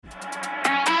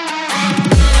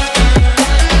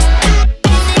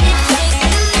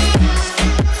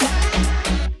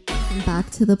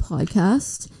to the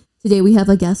podcast. Today we have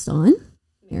a guest on,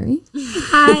 Mary.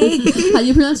 Hi. How do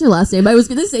you pronounce your last name? I was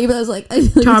going to say, but I was like...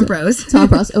 Tompros.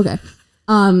 Tompros, okay.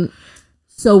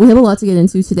 So we have a lot to get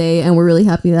into today, and we're really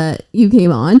happy that you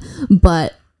came on.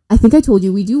 But I think I told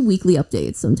you we do weekly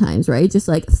updates sometimes, right? Just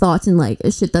like thoughts and like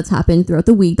shit that's happened throughout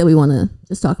the week that we want to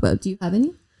just talk about. Do you have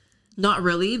any? Not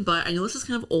really, but I know this is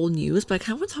kind of old news, but I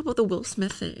kind of want to talk about the Will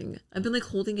Smith thing. I've been like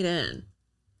holding it in.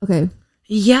 Okay.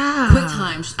 Yeah. Quick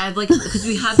time. I've like, because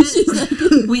we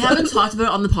haven't talked about it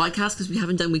on the podcast because we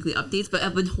haven't done weekly updates, but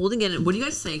I've been holding it in. What do you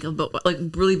guys think about, like,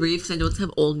 really brief, because I know it's kind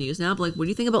of old news now, but like, what do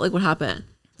you think about like what happened?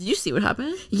 Did you see what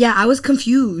happened? Yeah, I was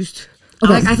confused.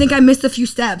 Okay. Like, I think I missed a few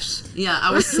steps. Yeah,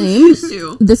 I was Same. confused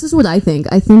too. This is what I think.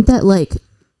 I think that like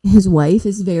his wife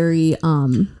is very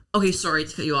Okay, sorry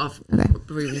to cut you off. Okay.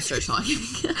 Before we even start talking.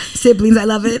 Siblings, I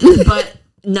love it. But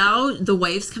now the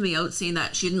wife's coming out saying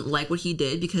that she didn't like what he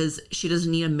did because she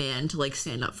doesn't need a man to like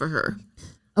stand up for her.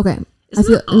 okay.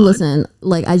 Isn't that odd? Listen,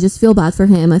 like I just feel bad for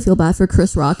him. I feel bad for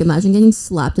Chris Rock. Imagine getting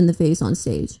slapped in the face on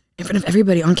stage. In front of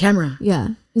everybody on camera. Yeah.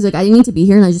 He's like, I didn't need to be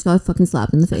here and I just got fucking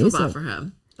slapped in the I feel face. bad Like, for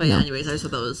him. But yeah, anyways, I just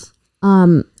thought that was...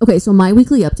 okay, so my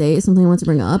weekly update is something I want to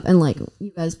bring up, and like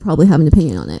you guys probably have an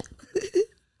opinion on it.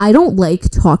 I don't like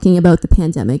talking about the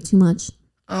pandemic too much.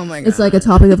 Oh my God. It's like a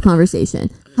topic of conversation.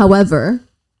 However,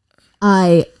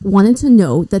 I wanted to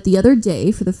note that the other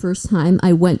day, for the first time,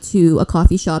 I went to a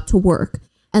coffee shop to work.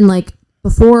 And like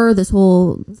before this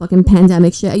whole fucking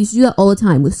pandemic shit, I used to do that all the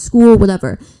time with school,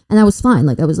 whatever. And I was fine.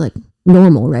 Like I was like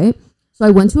normal, right? So I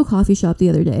went to a coffee shop the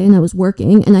other day and I was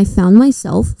working and I found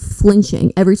myself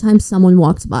flinching every time someone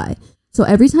walked by. So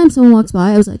every time someone walks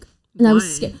by, I was like, and I was Why?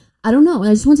 scared. I don't know. And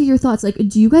I just want to hear your thoughts. Like,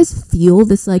 do you guys feel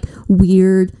this like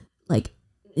weird, like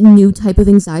new type of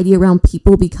anxiety around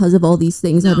people because of all these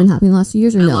things that have been happening the last few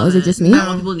years, or I no? love Is it just me? I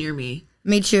want people near me.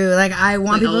 Me too. Like, I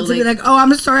want Like, people oh, to be like- like, oh,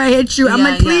 I'm sorry I hit you. I'm Yeah,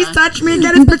 like, please yeah. touch me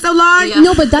again. It's been so long. Yeah.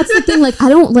 No, but that's the thing. Like, I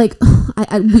don't like,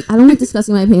 I don't like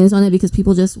discussing my opinions on it because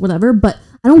people just whatever. But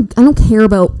I don't care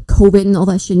about COVID and all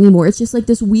that shit anymore. It's just like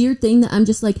this weird thing that I'm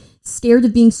just like scared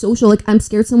of being social. Like, I'm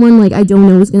scared someone like I don't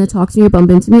know is gonna talk to me or bump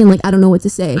into me, and like I don't know what to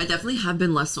say. I definitely have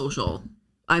been less social.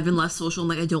 I've been less social, and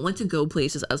like I don't like to go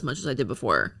places as much as I did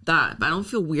before. But I don't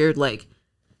feel weird. Like,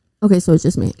 Okay, so it's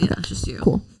just me. yeah, Okay, it's just you.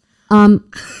 cool. What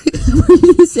were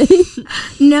you gonna say?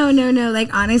 No.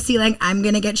 Like, honestly, like, I'm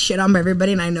going to get shit on by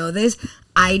everybody, and I know this.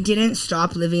 I didn't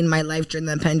stop living my life during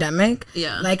the pandemic.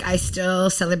 Yeah. Like, I still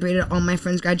celebrated all my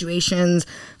friends' graduations,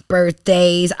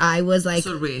 birthdays. I was like,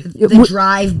 So did we. the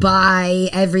drive-by,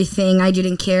 everything. I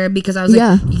didn't care because I was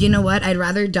Yeah. like, you know what? I'd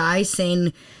rather die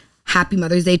saying Happy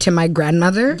Mother's Day to my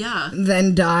grandmother Yeah.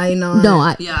 than die not. No,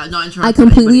 I Yeah, not interrupting I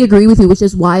completely anybody. agree with you, which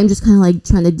is why I'm just kind of like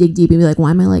trying to dig deep and be like,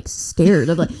 why am I like scared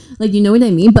of like you know what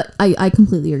I mean? But I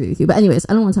completely agree with you. But anyways,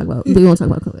 I don't want to talk about we won't talk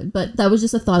about COVID. But that was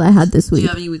just a thought I had this Do week. you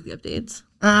have any weekly updates?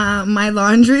 My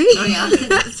laundry. Oh yeah.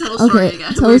 Tell a story Okay,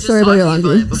 again. tell We were a just story about your talking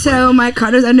laundry. it before. So my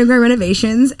condo's undergoing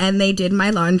renovations, and they did my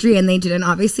laundry, and they didn't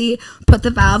obviously put the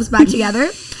valves back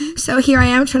together. So here I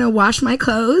am trying to wash my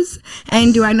clothes,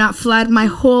 and do I not flood my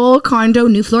whole condo?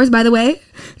 New floors, by the way,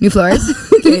 new floors.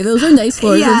 Okay, those are nice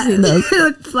floors. I've seen those.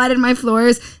 Flooded my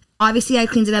floors. Obviously, I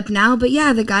cleaned it up now, but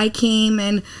yeah, the guy came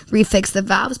and refixed the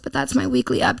valves. But that's my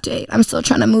weekly update. I'm still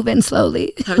trying to move in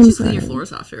slowly. How did you clean your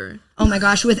floors after? Oh my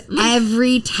gosh, with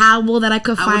every towel that I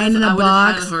could find in a I would have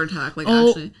box. had a heart attack. Like Oh,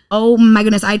 actually. oh my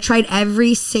goodness. I tried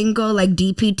every single like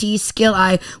DPT skill.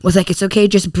 I was like, it's okay,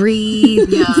 just breathe.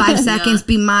 Yeah, 5 seconds,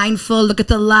 be mindful, look at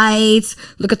the lights,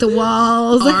 look at the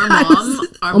walls. Our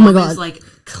Oh my mom God. is like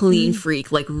clean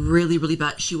freak, like really, really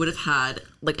bad. She would have had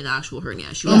like an actual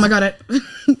hernia. She Oh my god.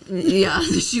 yeah,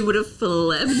 she would have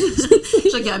flipped.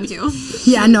 She's like, yeah, me too.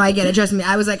 Yeah, no, I get it. Trust me.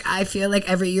 I was like, I feel like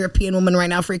every European woman right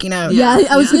now freaking out. Yeah,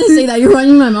 I was gonna say that. You're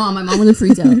running my mom. My mom would have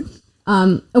freaked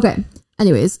out. Okay.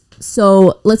 Anyways,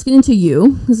 so let's get into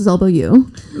you. This is all about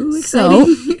you. Ooh, So,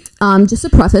 exciting. just to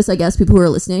preface, I guess people who are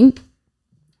listening,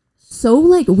 so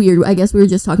like weird. I guess we were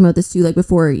just talking about this too, like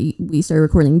before we started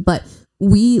recording, but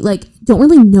we like don't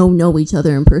really know each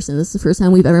other in person. This is the first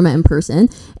time we've ever met in person,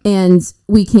 and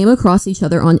we came across each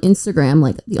other on Instagram,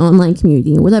 like the online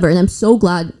community and whatever. And I'm so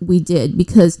glad we did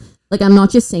because, like, I'm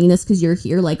not just saying this because you're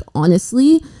here. Like,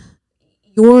 honestly,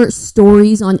 your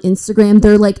stories on Instagram,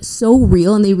 they're like so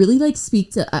real and they really like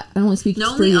speak to. I don't want to speak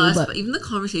Not for only you, us, but but even the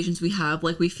conversations we have,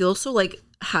 like we feel so like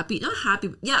happy, not happy,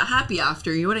 yeah, happy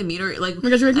after. You know what I mean? Or like, Oh my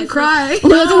gosh, you're making me I feel cry. Oh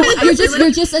my God, No, I you're feel just like-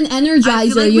 you're just an I energizer,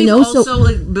 feel like you we've know. also So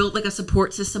like built like a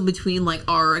support system between like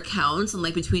our accounts and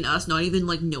like between us, not even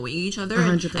like knowing each other.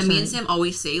 And 100%. me and Sam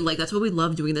always say like that's what we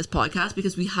love doing this podcast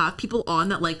because we have people on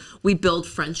that like we build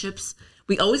friendships.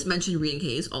 We always mention Reed and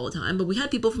Case all the time, but we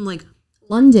had people from like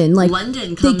London, like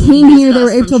London, they come came here, visit they were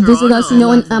us able to from visit us, you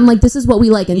know, and Toronto. I'm like, this is what we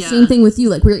like. And Yeah. same thing with you,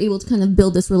 like we were able to kind of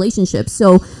build this relationship.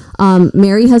 So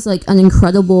Mary has like an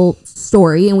incredible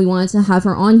story, and we wanted to have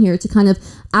her on here to kind of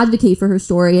advocate for her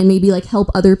story and maybe like help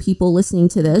other people listening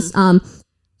to this.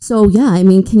 So yeah, I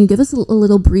mean, can you give us a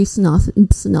little brief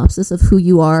synopsis of who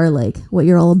you are, like what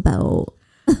you're all about?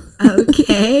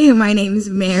 Okay, my name is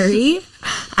Mary.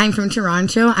 I'm from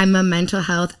Toronto. I'm a mental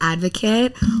health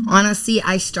advocate. Honestly,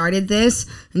 I started this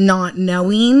not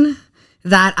knowing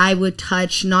that I would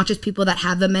touch not just people that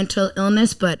have a mental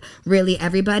illness, but really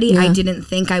everybody. Yeah. I didn't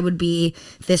think I would be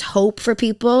this hope for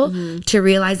people to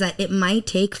realize that it might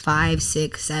take 5,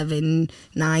 6, 7,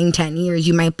 9, 10 years.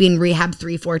 You might be in rehab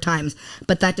 3, 4 times,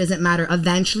 but that doesn't matter.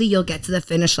 Eventually, you'll get to the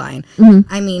finish line.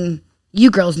 I mean, you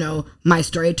girls know my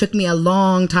story. It took me a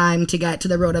long time to get to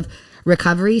the road of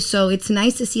recovery. So it's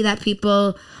nice to see that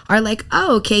people are like,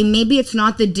 oh, okay, maybe it's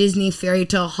not the Disney fairy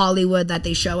tale Hollywood that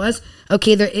they show us.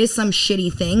 Okay, there is some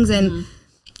shitty things, and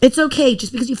it's okay.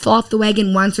 Just because you fall off the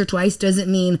wagon once or twice doesn't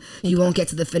mean you won't get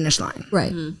to the finish line.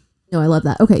 Right. No, I love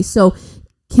that. Okay, so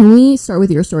can we start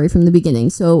with your story from the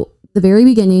beginning? So the very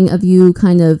beginning of you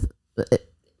kind of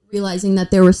realizing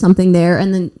that there was something there,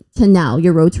 and then to now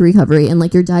your road to recovery and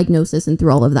like your diagnosis and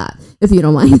through all of that, if you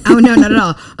don't mind. Oh, no, not at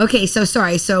all. Okay, so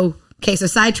sorry. So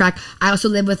sidetrack. I also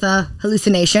live with a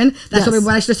hallucination. That's Yes.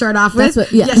 what I should start off with. That's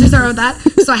what- yeah. Yes, to start with that.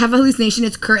 So I have a hallucination.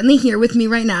 It's currently here with me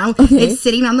right now. Okay. It's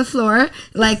sitting on the floor,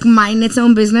 like minding its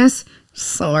own business.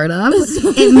 Sort of.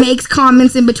 It makes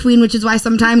comments in between, which is why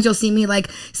sometimes you'll see me like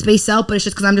space out, but it's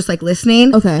just because I'm just like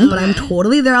listening. Okay. But I'm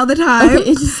totally there all the time. Okay,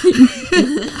 interesting.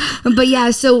 But yeah,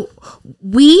 so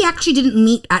we actually didn't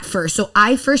meet at first. So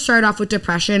I first started off with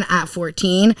depression at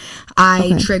 14.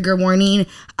 Okay. Trigger warning,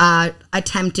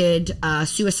 attempted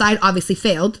suicide, obviously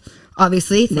failed.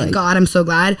 Obviously, thank Right. God, I'm so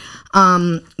glad.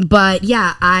 But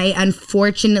yeah, I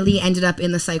unfortunately ended up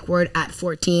in the psych ward at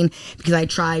 14 because I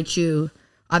tried to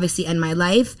obviously end my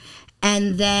life.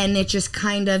 And then it just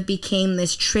kind of became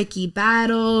this tricky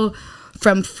battle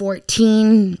from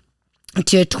 14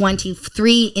 to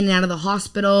 23, in and out of the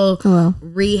hospital, wow.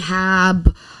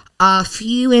 rehab, a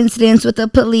few incidents with the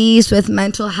police, with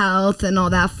mental health and all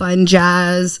that fun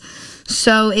jazz.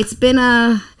 So it's been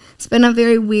a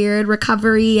very weird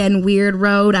recovery and weird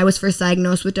road. I was first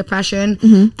diagnosed with depression,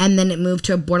 and then it moved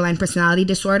to a borderline personality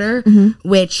disorder,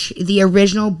 which the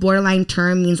original borderline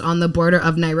term means on the border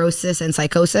of neurosis and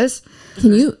psychosis.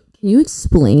 Can you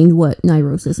explain what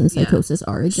neurosis and psychosis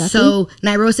are exactly? So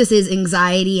neurosis is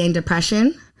anxiety and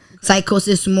depression.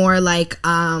 Psychosis more like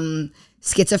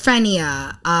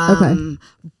schizophrenia,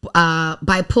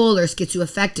 bipolar,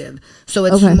 schizoaffective. So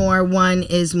it's Okay. more, one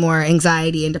is more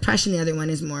anxiety and depression, the other one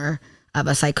is more of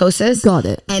a psychosis. Got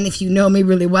it. And if you know me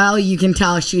really well, you can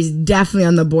tell she's definitely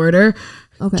on the border.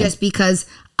 Okay. Just because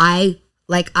I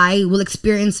will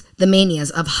experience the manias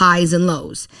of highs and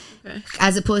lows. Okay.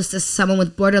 As opposed to someone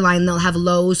with borderline, they'll have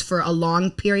lows for a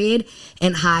long period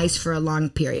and highs for a long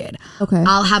period. Okay.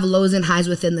 I'll have lows and highs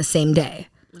within the same day.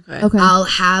 Okay. Okay. I'll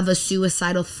have a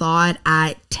suicidal thought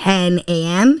at 10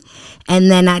 a.m.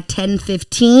 and then at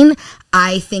 10:15,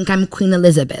 I think I'm Queen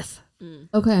Elizabeth.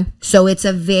 Okay. So it's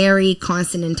a very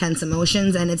constant, intense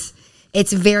emotions, and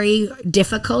it's very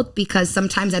difficult because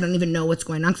sometimes I don't even know what's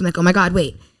going on. 'Cause I'm like, oh my God,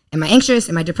 wait, am I anxious?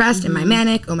 Am I depressed? Am I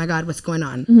manic? Oh my God, what's going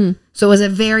on? So it was a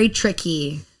very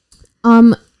tricky.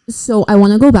 So I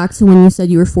want to go back to when you said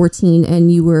you were 14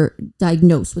 and you were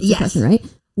diagnosed with Yes. depression, right?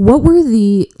 What were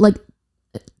the, like,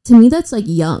 to me that's like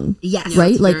young. Yes,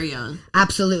 Right? It's Like- very young.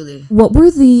 absolutely. What were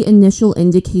the initial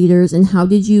indicators, and how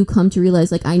did you come to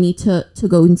realize like I need to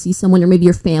go and see someone, or maybe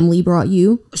your family brought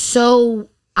you? So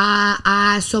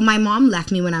my mom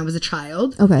left me when I was a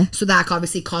child. Okay. So that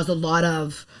obviously caused a lot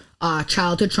of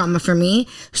childhood trauma for me.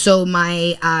 So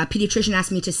my pediatrician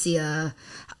asked me to see a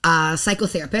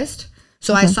psychotherapist.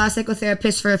 So I saw a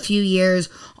psychotherapist for a few years.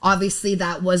 Obviously,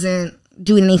 that wasn't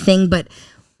doing anything, but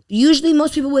usually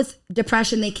most people with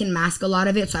depression, they can mask a lot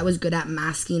of it. So I was good at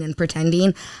masking and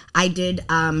pretending. I did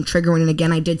trigger warning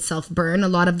again. I did self-burn a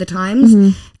lot of the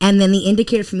times. And then the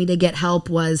indicator for me to get help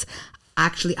was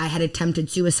actually I had attempted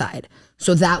suicide.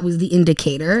 So that was the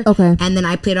indicator. Okay. And then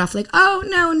I played off like, oh,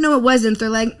 no, it wasn't. They're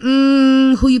like,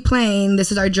 who you playing?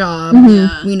 This is our job.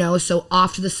 Yeah. You know, so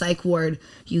off to the psych ward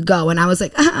you go. And I was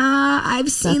like, I've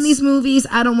seen these movies.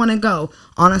 I don't want to go.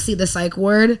 Honestly, the psych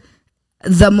ward,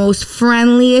 the most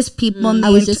friendliest people in the I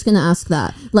was just gonna ask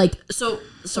that. Like, So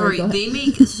sorry, go ahead. they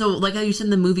make so like how you said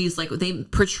in the movies, like they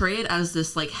portray it as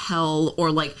this like hell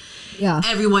or like yeah,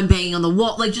 everyone banging on the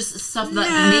wall, like just stuff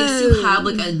that makes you have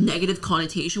like a negative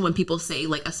connotation when people say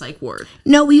like a psych ward.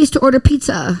 No, we used to order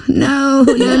pizza. No.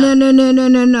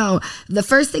 The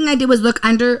first thing I did was look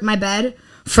under my bed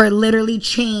for literally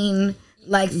chain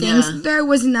like things. Yeah. There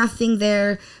was nothing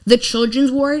there. The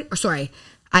children's ward,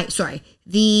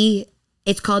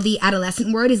 it's called the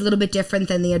adolescent ward, is a little bit different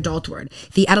than the adult ward.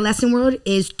 The adolescent ward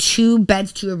is 2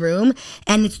 beds to a room,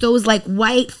 and it's those like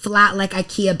white, flat, like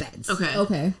IKEA beds.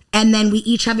 okay, And then we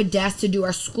each have a desk to do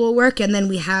our schoolwork, and then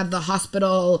we have the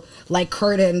hospital like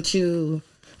curtain to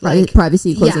like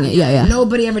privacy closing it. Yeah.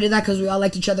 Nobody ever did that because we all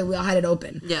liked each other. We all had it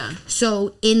open. Yeah.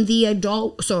 So in the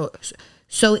adult, so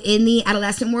in the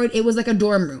adolescent ward, it was like a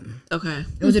dorm room. Okay.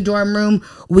 It was a dorm room.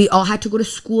 We all had to go to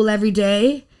school every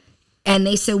day. And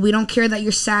they said, we don't care that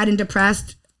you're sad and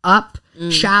depressed. Up,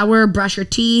 shower, brush your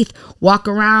teeth, walk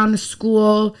around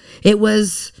school. It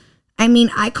was, I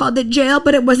mean, I called it jail,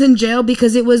 but it wasn't jail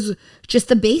because it was just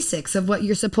the basics of what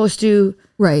you're supposed to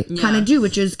Right. kind of do,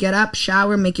 which is get up,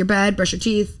 shower, make your bed, brush your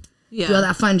teeth, do all Yeah.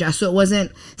 that fun jazz. So it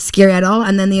wasn't scary at all.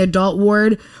 And then the adult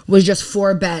ward was just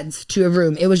 4 beds to a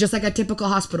room. It was just like a typical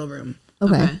hospital room.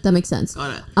 Okay, Okay. that makes sense.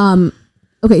 Got it.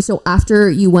 Okay, so after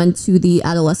you went to the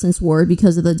adolescence ward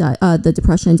because of the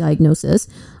depression diagnosis,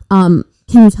 can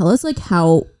you tell us like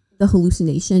how the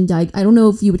hallucination I don't know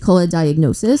if you would call it a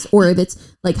diagnosis or if it's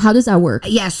like, how does that work?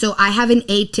 Yeah, so I have an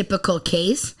atypical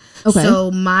case. Okay. So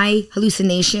my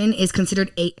hallucination is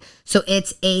considered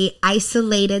it's a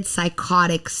isolated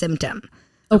psychotic symptom.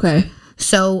 Okay.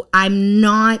 So I'm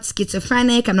not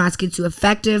schizophrenic, I'm not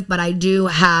schizoaffective, but I do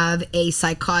have a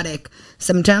psychotic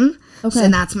symptom. Okay. So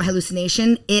that's my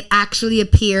hallucination. It actually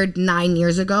appeared 9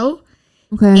 years ago.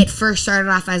 Okay. It first started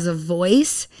off as a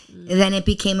voice, then it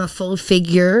became a full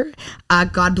figure.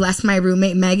 God bless my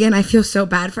roommate Megan. I feel so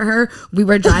bad for her. We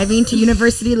were driving to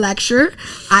university lecture.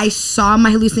 I saw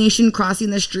my hallucination crossing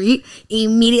the street.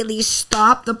 Immediately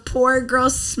stopped. The poor girl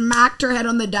smacked her head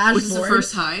on the dashboard. Which is the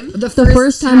first time? The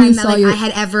first time you that, saw like, your- I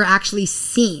had ever actually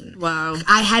seen. Wow.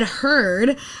 I had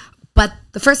heard, but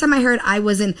the first time I heard, I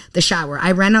was in the shower.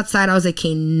 I ran outside. I was like,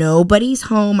 okay, nobody's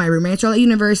home. My roommates are all at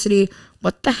university.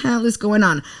 What the hell is going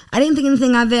on? I didn't think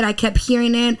anything of it. I kept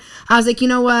hearing it. I was like, you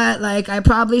know what? Like, I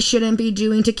probably shouldn't be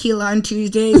doing tequila on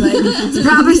Tuesdays. Like, it's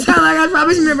probably so, like, I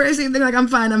probably shouldn't be anything. Like, I'm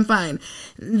fine.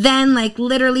 Then, like,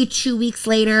 literally 2 weeks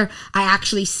later, I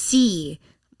actually see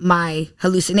my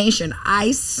hallucination.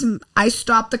 I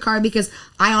stopped the car because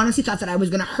I honestly thought that I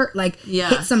was gonna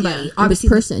hit somebody. Yeah. Obviously,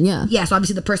 person, yeah. Yeah, so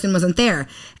obviously the person wasn't there.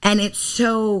 And it's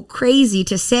so crazy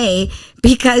to say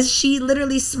because she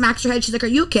literally smacks her head. She's like, are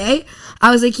you okay?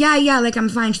 I was like, yeah, like I'm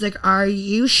fine. She's like, are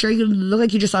you sure? You look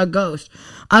like you just saw a ghost.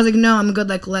 I was like, no, I'm good.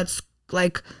 Like, let's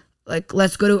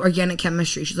go to organic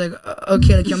chemistry. She's like,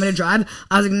 okay, like you want me to drive?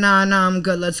 I was like, no, I'm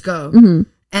good. Let's go.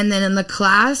 And then in the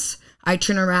class, I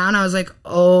turn around. I was like,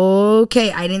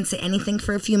 okay. I didn't say anything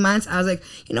for a few months. I was like,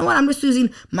 you know what? I'm just losing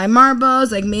my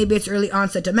marbles. Like maybe it's early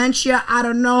onset dementia. I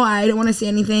don't know. I don't want to say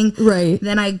anything. Right.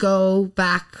 Then I go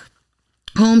back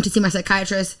home to see my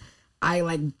psychiatrist. I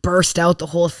like burst out the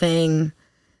whole thing.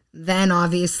 Then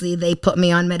obviously they put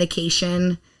me on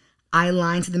medication. I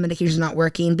lied to the medication's not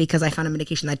working because I found a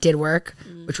medication that did work,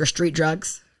 which were street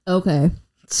drugs. Okay.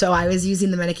 So I was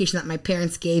using the medication that my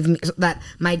parents gave me, that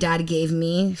my dad gave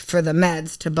me for the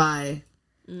meds to buy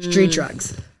street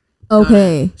drugs.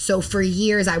 Okay. So for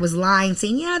years I was lying,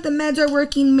 saying, yeah, the meds are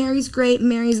working. Mary's great.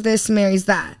 Mary's this, Mary's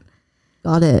that.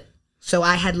 Got it. So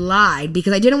I had lied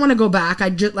because I didn't want to go back.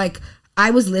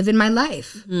 I was living my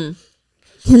life.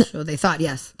 So they thought,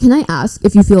 yes. Can I ask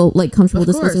if you feel like comfortable Of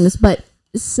discussing course. this? But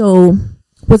so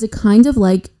was it kind of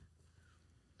like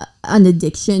an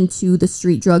addiction to the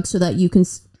street drug so that you can,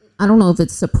 I don't know if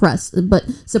it's suppress the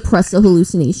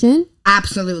hallucination?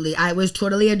 Absolutely. I was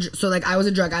totally I was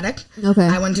a drug addict. Okay.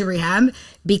 I went to rehab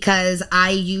because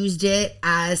I used it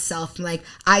as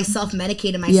I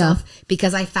self-medicated myself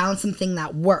because I found something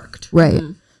that worked. Right.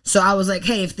 So I was like,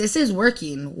 hey, if this is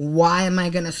working, why am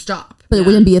I going to stop? But it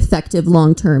wouldn't be effective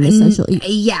long term, essentially.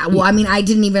 Yeah. Well, I mean, I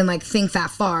didn't even think that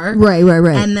far. Right.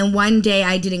 And then one day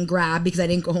I didn't grab because I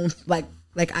didn't go home. Like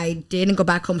I didn't go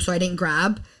back home. So I didn't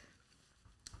grab.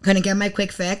 Couldn't get my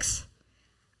quick fix.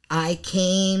 I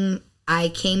came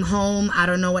home. I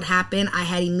don't know what happened. I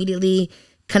had immediately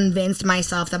convinced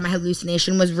myself that my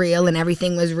hallucination was real and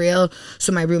everything was real.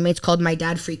 So my roommates called my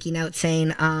dad freaking out saying,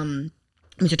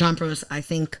 Mr. Tompros, I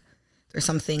think there's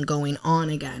something going on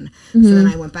again. So then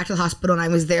I went back to the hospital and I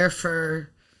was there for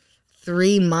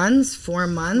 4 months. So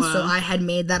Wow. I had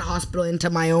made that hospital into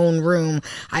my own room.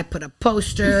 I put up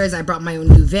posters. I brought my own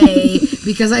duvet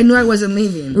because I knew I wasn't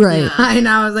leaving. Right. Yeah. And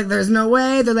I was like, there's no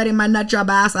way they're letting my nut job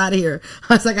ass out of here.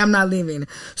 I was like, I'm not leaving.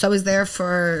 So I was there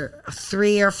for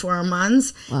 3 or 4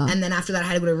 months. Wow. And then after that, I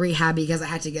had to go to rehab because I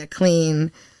had to get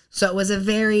clean. So it was a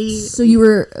very... So you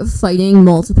were fighting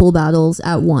multiple battles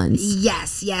at once.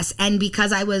 Yes. And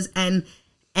because I was...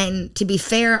 And to be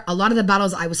fair, a lot of the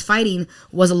battles I was fighting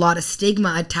was a lot of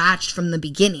stigma attached from the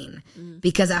beginning.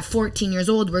 Because at 14 years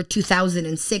old, we're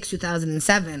 2006,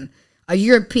 2007. A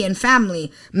European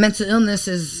family, mental illness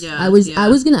is... Yeah. I was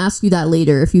going to ask you that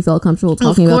later if you felt comfortable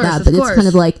talking about that, but it's kind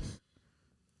of like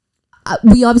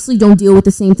we obviously don't deal with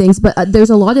the same things, but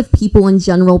there's a lot of people in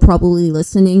general probably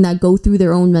listening that go through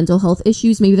their own mental health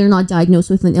issues. Maybe they're not diagnosed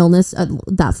with an illness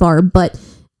that far,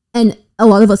 and a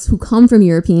lot of us who come from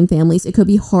European families, it could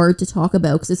be hard to talk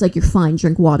about because it's like you're fine,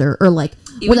 drink water, or like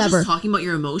Even whatever. just talking about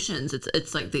your emotions,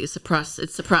 it's like it's suppressed.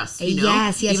 You know?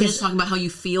 Yes. Even just talking about how you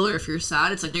feel, or if you're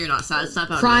sad, it's like no, you're not sad. Snap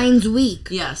out of it. Crying's weak.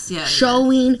 Yes, yeah.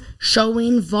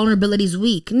 Showing vulnerability's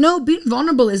weak. No, being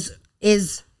vulnerable is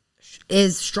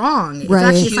strong. Right.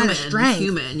 It's actually a sign of strength.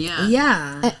 Human, yeah.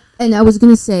 Yeah. And I was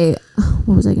gonna say,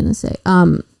 what was I gonna say?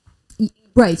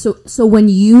 Right. So when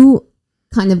you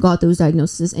kind of got those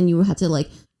diagnoses and you had to like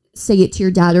say it to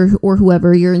your dad or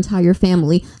whoever, your entire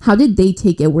family, how did they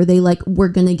take it? Were they like, we're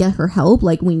gonna get her help,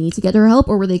 like we need to get her help,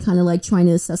 or were they kind of like trying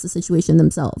to assess the situation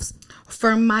themselves?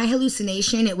 For my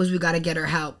hallucination, it was we got to get her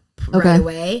help Okay. right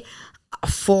away.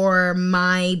 For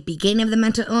my beginning of the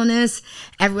mental illness,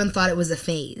 everyone thought it was a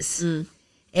phase.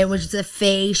 It was just a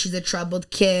phase. She's a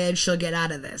troubled kid. She'll get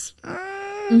out of this.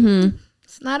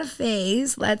 It's not a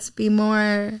phase. Let's be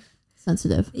more...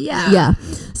 Sensitive. Yeah.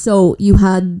 So you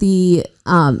had the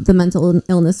mental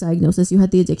illness diagnosis, you had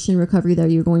the addiction recovery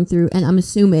that you're going through, and I'm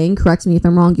assuming, correct me if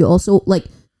I'm wrong, you also like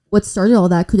what started all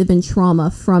that could have been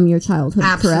trauma from your childhood,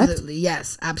 correct? Absolutely.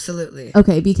 Yes, absolutely.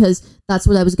 Okay, because that's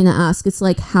what I was going to ask. It's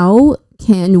like, how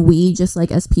can we just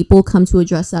like as people come to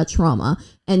address that trauma?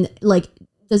 And like,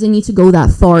 does it need to go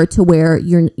that far to where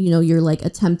you're like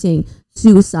attempting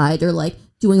suicide or like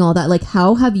doing all that? Like,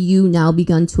 how have you now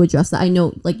begun to address that? I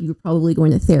know like you're probably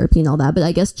going to therapy and all that, but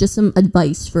I guess just some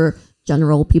advice for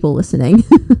general people listening.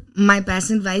 My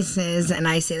best advice is, and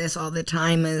I say this all the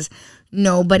time, is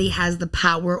nobody has the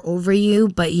power over you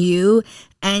but you.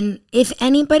 And if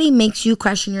anybody makes you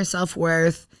question your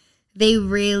self-worth, they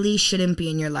really shouldn't be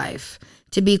in your life,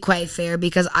 to be quite fair,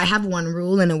 because I have one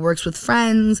rule and it works with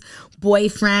friends,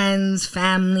 boyfriends,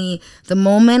 family. The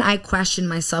moment I question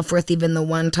my self-worth even the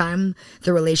one time,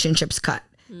 the relationship's cut.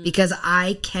 Because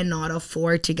I cannot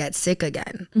afford to get sick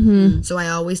again. So I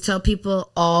always tell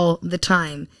people all the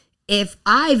time, if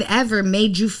I've ever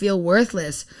made you feel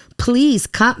worthless, please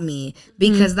cut me,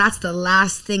 because that's the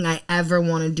last thing I ever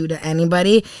want to do to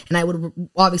anybody. And I would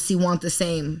obviously want the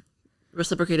same.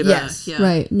 Reciprocated Yes. back. Yeah.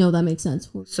 Right. No, that makes sense.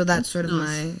 So that's sort of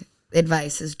my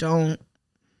advice is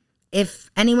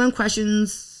if anyone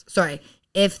questions,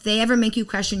 if they ever make you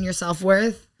question your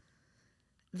self-worth,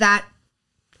 that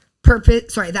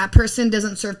person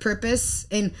doesn't serve purpose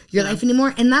in your life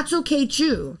anymore. And that's okay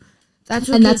too. That's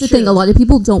the thing. A lot of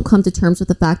people don't come to terms with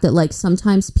the fact that like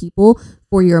sometimes people,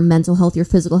 for your mental health, your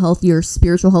physical health, your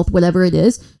spiritual health, whatever it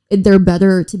is, they're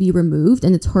better to be removed,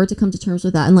 and it's hard to come to terms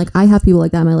with that. And like I have people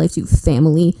like that in my life too.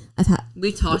 Family,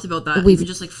 We talked about that. Even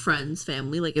just like friends,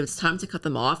 family. Like if it's time to cut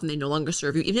them off and they no longer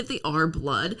serve you, even if they are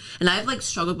blood. And I've like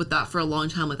struggled with that for a long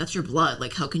time. Like that's your blood.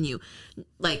 Like how can you,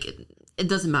 like it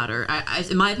doesn't matter. I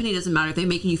in my opinion, it doesn't matter if they're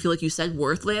making you feel like you said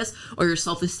worthless or your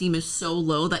self-esteem is so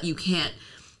low that you can't.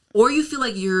 Or you feel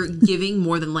like you're giving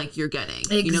more than like you're getting.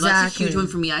 Exactly. You know, that's a huge one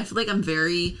for me. I feel like I'm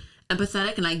very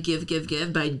empathetic and I give,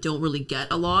 but I don't really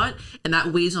get a lot. And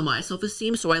that weighs on my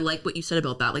self-esteem. So I like what you said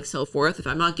about that, like self-worth. If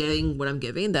I'm not getting what I'm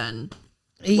giving, then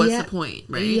what's the point,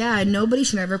 right? Yeah, nobody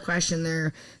should ever question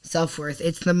their self-worth.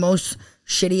 It's the most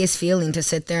shittiest feeling to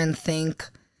sit there and think,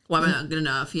 Why am I not good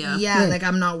enough? Yeah. yeah, like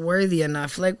I'm not worthy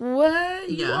enough. Like, what?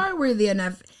 You Yeah. are worthy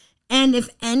enough. And if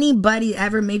anybody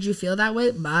ever made you feel that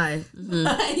way, bye.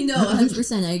 I know,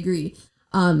 100%. I agree.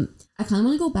 I kind of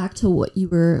want to go back to what we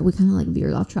kind of like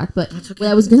veered off track, but what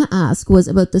I was going to ask was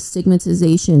about the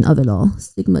stigmatization of it all.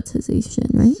 Stigmatization,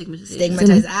 right?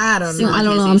 Stigmatized. I don't know. I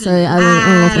don't know. I'm sorry.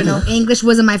 I don't know. English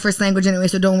wasn't my first language anyway,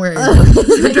 so don't worry.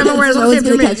 Whichever word is So it's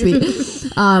okay for gonna catch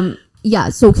me. Yeah.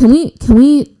 So can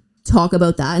we talk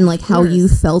about that and like how you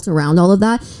felt around all of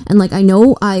that? And like I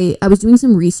know I was doing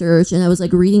some research and I was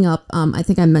like reading up. I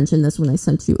think I mentioned this when I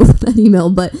sent you that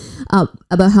email, but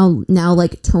about how now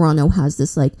like Toronto has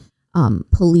this like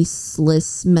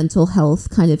policeless mental health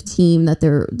kind of team that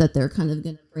they're kind of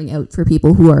going to bring out for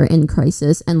people who are in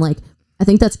crisis. And like, I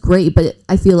think that's great, but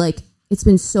I feel like it's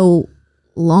been so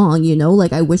long, you know,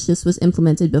 like I wish this was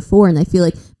implemented before, and I feel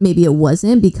like maybe it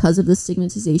wasn't because of the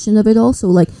stigmatization of it all. So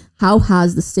like, how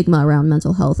has the stigma around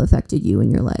mental health affected you in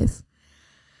your life?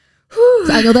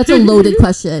 So I know that's a loaded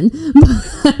question,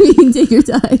 but you can take your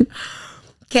time.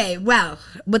 Okay, well,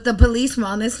 with the police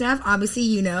wellness staff, obviously,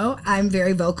 you know, I'm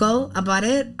very vocal about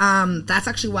it. That's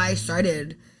actually why I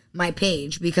started my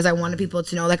page, because I wanted people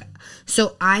to know, like,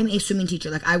 so I'm a swimming teacher,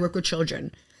 like I work with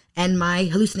children, and my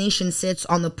hallucination sits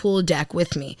on the pool deck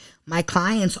with me. My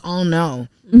clients all know.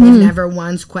 They've never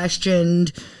once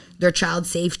questioned their child's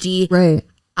safety. Right.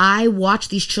 I watch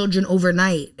these children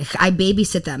overnight. I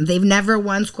babysit them. They've never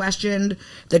once questioned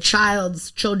the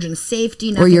children's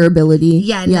safety. Nothing. Or your ability.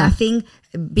 Yeah, nothing,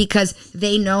 because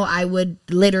they know I would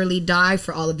literally die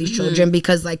for all of these children,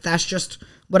 because like that's just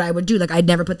what I would do. Like I'd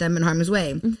never put them in harm's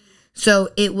way. So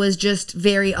it was just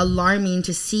very alarming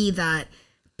to see that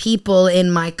people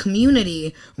in my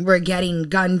community were getting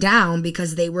gunned down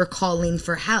because they were calling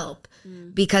for help,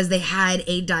 because they had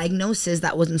a diagnosis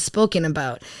that wasn't spoken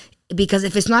about. Because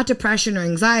if it's not depression or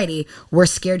anxiety, we're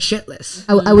scared shitless.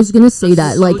 I was going to say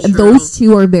that. So like, true. those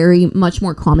two are very much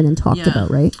more common and talked about,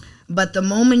 right? But the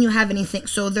moment you have anything,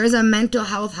 so there's a mental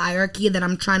health hierarchy that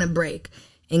I'm trying to break.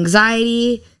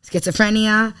 Anxiety,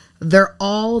 schizophrenia, they're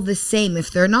all the same.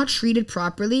 If they're not treated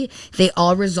properly, they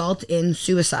all result in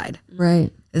suicide.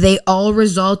 Right. They all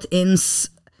result in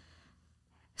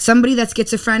somebody that's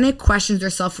schizophrenic questions their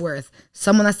self-worth.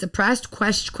 Someone that's depressed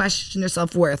question their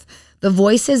self-worth. The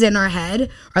voices in our head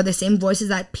are the same voices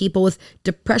that people with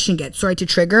depression get. Sorry to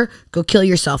trigger, go kill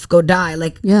yourself, go die.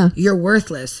 Like, you're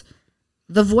worthless.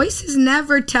 The voices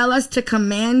never tell us to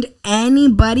command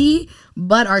anybody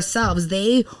but ourselves.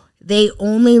 They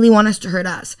only want us to hurt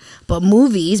us. But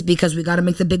movies, because we got to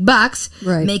make the big bucks,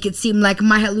 make it seem like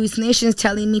my hallucination is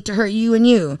telling me to hurt you and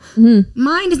you.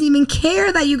 Mine doesn't even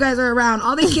care that you guys are around.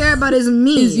 All they care about is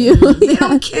me. Is you. They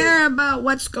don't care about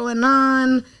what's going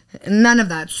on. None of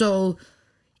that. So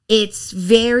it's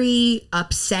very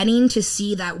upsetting to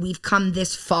see that we've come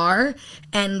this far.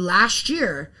 And last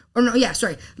year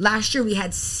we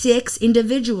had 6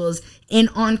 individuals in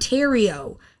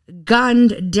Ontario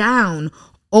gunned down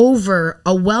over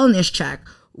a wellness check.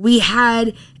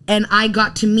 And I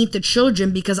got to meet the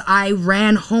children because I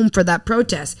ran home for that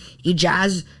protest.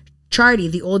 Ijaz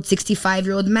Chardy, the old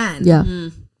 65-year-old man. Yeah.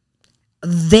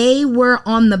 They were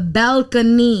on the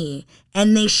balcony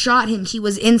and they shot him. He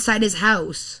was inside his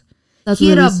house. He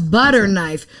had a butter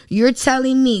knife. You're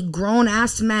telling me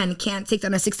grown-ass man can't take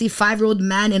down a 65-year-old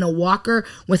man in a walker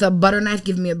with a butter knife?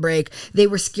 Give me a break. They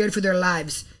were scared for their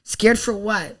lives. Scared for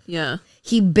what? Yeah.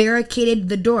 He barricaded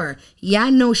the door. Yeah,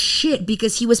 no shit,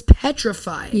 because he was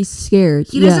petrified. He's scared.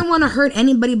 He doesn't want to hurt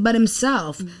anybody but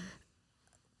himself.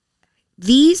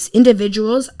 These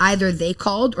individuals, either they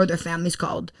called or their families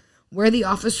called. Where the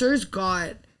officers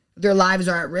got their lives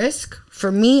are at risk.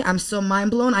 For me, I'm still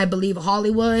mind blown. I believe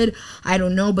Hollywood. I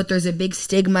don't know, but there's a big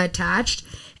stigma attached.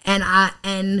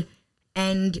 And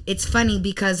it's funny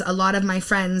because a lot of my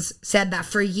friends said that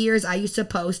for years I used to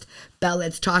post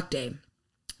Bell-Ed's Talk Day.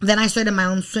 Then I started my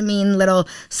own swimming little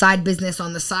side business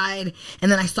on the side.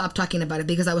 And then I stopped talking about it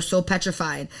because I was so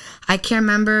petrified. I can't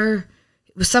remember.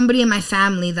 It was somebody in my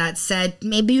family that said,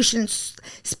 maybe you shouldn't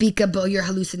speak about your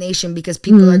hallucination because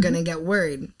people are going to get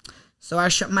worried. So I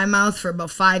shut my mouth for about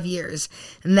 5 years.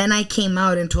 And then I came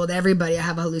out and told everybody I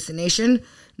have a hallucination.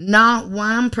 Not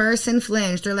one person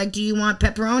flinched. They're like, do you want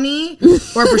pepperoni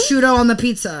or prosciutto on the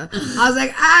pizza? I was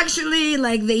like, actually,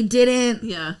 like they didn't.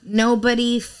 Yeah.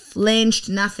 Nobody flinched,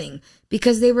 nothing.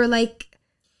 Because they were like,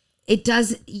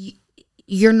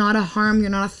 you're not a harm, you're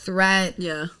not a threat.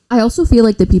 Yeah. I also feel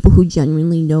like the people who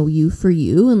genuinely know you for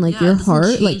you and like your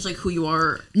heart, change, like who you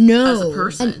are no. as a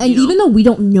person. And even though we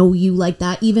don't know you like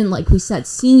that, even like we said,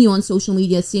 seeing you on social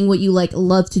media, seeing what you like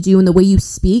love to do and the way you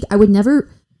speak, I would never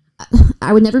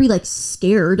be like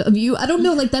scared of you. I don't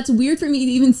know, like that's weird for me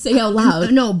to even say out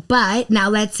loud. No, but now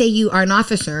let's say you are an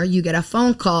officer, you get a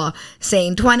phone call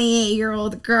saying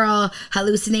 28-year-old girl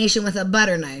hallucination with a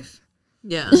butter knife.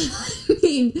 Yeah.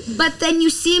 But then you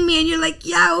see me and you're like,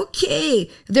 yeah, okay.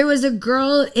 There was a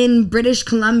girl in British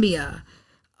Columbia.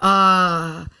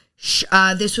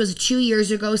 This was 2 years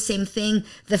ago, same thing.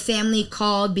 The family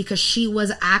called because she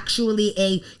was actually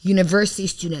a university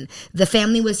student. The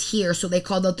family was here, so they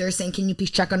called out there saying, can you please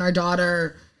check on our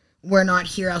daughter? We're not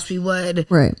here, else we would.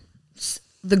 Right.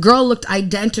 The girl looked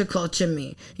identical to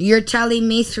me. You're telling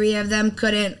me 3 of them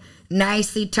couldn't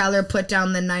nicely tell her put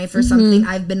down the knife or something.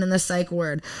 I've been in the psych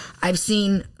ward. I've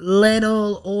seen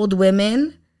little old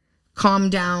women calm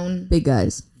down Big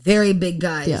guys. very big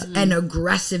guys Yeah. and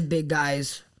aggressive big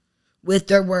guys with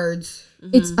their words.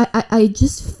 It's I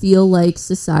just feel like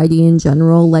society in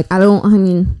general, like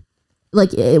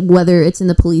whether it's in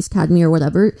the police academy or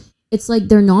whatever, it's like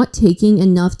they're not taking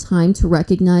enough time to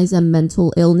recognize that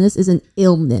mental illness is an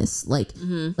illness. Like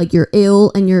you're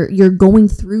ill and you're going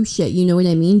through shit, you know what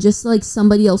I mean? Just like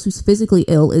somebody else who's physically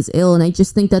ill is ill, and I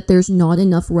just think that there's not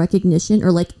enough recognition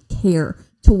or like care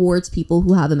towards people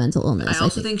who have a mental illness. I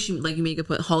also think she, like you make a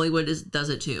point, Hollywood does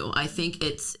it too. I think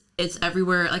it's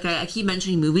everywhere. Like I keep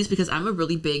mentioning movies because I'm a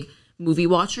really big movie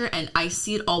watcher and I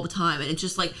see it all the time, and it's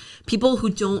just like people who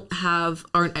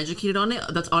aren't educated on it,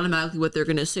 that's automatically what they're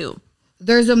gonna assume.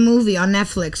 There's a movie on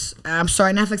Netflix. I'm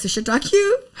sorry, Netflix is shit talk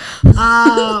you.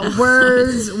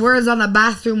 Words on a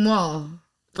bathroom wall.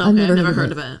 Okay, I've never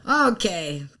heard of it.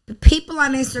 Okay. People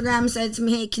on Instagram said to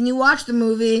me, hey, can you watch the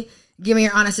movie? Give me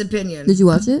your honest opinion. Did you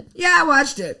watch it? Yeah, I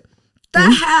watched it. The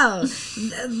hell?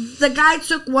 The guy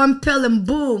took one pill and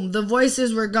boom, the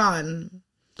voices were gone.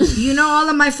 You know, all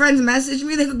of my friends messaged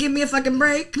me. They could give me a fucking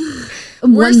break.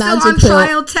 We're still on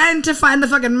trial 10 to find the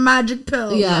fucking magic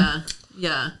pill.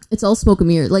 Yeah. It's all smoke and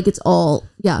mirror. Like it's all,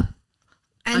 yeah.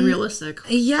 And, unrealistic.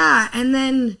 Yeah, and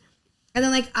then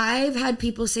like I've had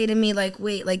people say to me like,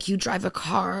 wait, like you drive a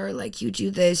car, like you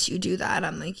do this, you do that.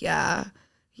 I'm like, yeah,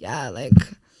 like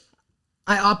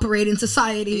I operate in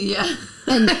society. Yeah.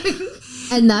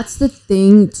 And that's the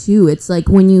thing too. It's like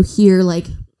when you hear like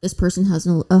this person has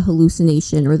a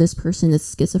hallucination or this person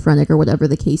is schizophrenic or whatever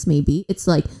the case may be, it's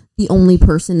like the only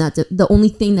person the only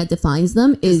thing that defines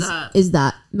them is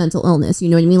that mental illness. You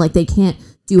know what I mean? Like they can't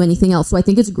do anything else. So I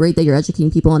think it's great that you're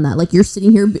educating people on that. Like you're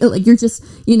sitting here, like you're just,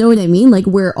 you know what I mean? Like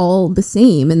we're all the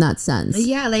same in that sense.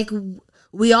 Yeah, like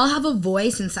we all have a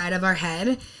voice inside of our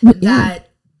head that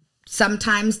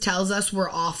sometimes tells us we're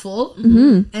awful,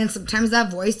 and sometimes that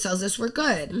voice tells us we're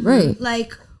good. Right.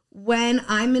 Like when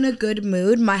I'm in a good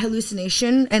mood, my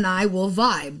hallucination and I will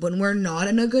vibe. When we're not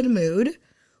in a good mood,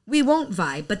 we won't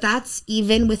vibe. But that's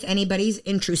even with anybody's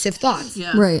intrusive thoughts.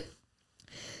 Yeah. Right.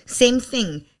 Same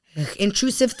thing.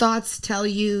 Intrusive thoughts tell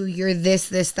you you're this,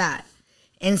 that.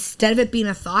 Instead of it being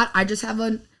a thought, I just have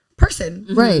a person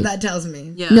that tells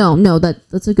me. Yeah. No,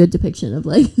 that's a good depiction of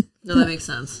like. No, that makes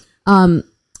sense.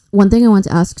 One thing I want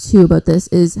to ask too about this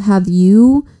is, have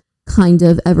you kind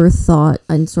of ever thought,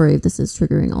 I'm sorry if this is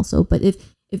triggering also, but if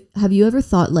have you ever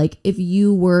thought like if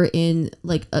you were in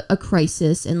like a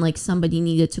crisis and like somebody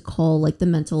needed to call like the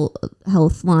mental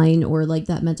health line or like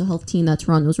that mental health team that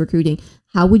Toronto's recruiting,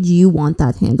 how would you want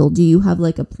that handled? Do you have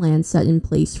like a plan set in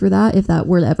place for that if that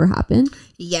were to ever happen?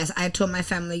 Yes, I told my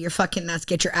family, you're fucking nuts.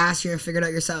 Get your ass here and figure it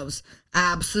out yourselves.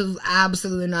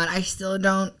 Absolutely not. I still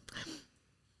don't.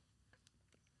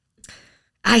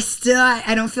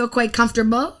 I don't feel quite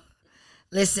comfortable.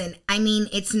 Listen, I mean,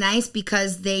 it's nice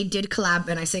because they did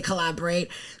and I say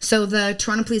collaborate. So the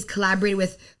Toronto Police collaborated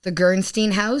with the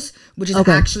Gernstein House, which is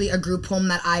actually a group home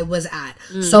that I was at.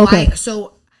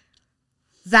 So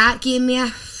that gave me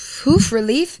a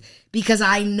relief because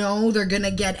I know they're going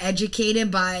to get educated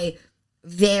by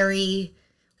very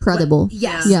credible.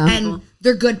 Yes. Yeah. And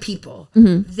they're good people.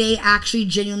 They actually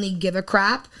genuinely give a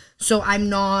crap. So I'm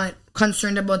not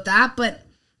concerned about that, but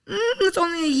it's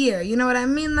only a year. You know what I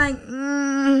mean? Like,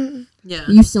 yeah.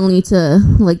 You still need to,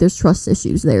 like, there's trust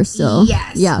issues there still.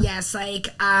 Yes. Yeah. Yes. Like,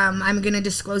 I'm going to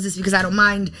disclose this because I don't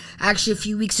mind. Actually, a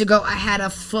few weeks ago, I had a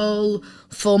full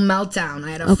meltdown.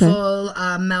 I had a full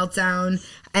meltdown.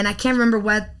 And I can't remember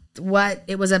what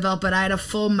it was about, but I had a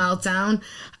full meltdown.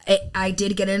 I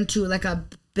did get into, like, a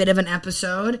bit of an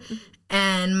episode.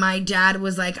 And my dad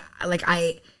was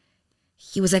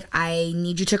he was like, I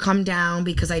need you to calm down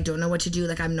because I don't know what to do.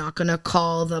 Like, I'm not going to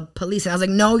call the police. And I was like,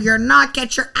 no, you're not.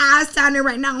 Get your ass down here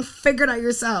right now and figure it out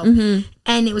yourself. And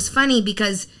it was funny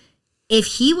because if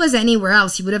he was anywhere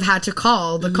else, he would have had to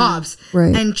call the cops.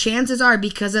 Right. And chances are,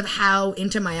 because of how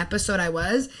into my episode I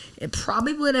was, it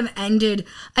probably would have ended,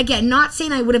 again, not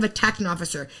saying I would have attacked an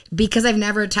officer because I've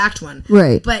never attacked one.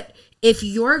 Right. But if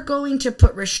you're going to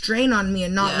put restraint on me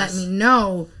and not let me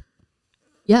know,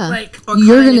 yeah, like, or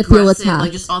you're gonna feel attacked,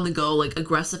 like just on the go, like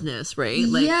aggressiveness, right?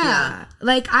 Like, yeah.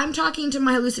 Like I'm talking to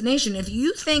my hallucination. If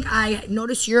you think I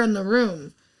notice you're in the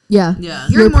room, yeah,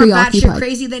 you're more batshit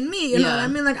crazy than me. You know what I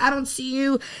mean? Like I don't see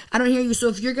you, I don't hear you. So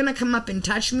if you're gonna come up and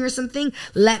touch me or something,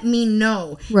 let me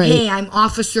know. Right. Hey, I'm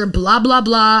officer blah blah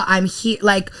blah. I'm here.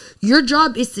 Like your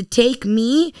job is to take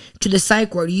me to the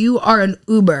psych ward. You are an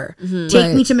Uber.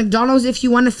 Take me to McDonald's if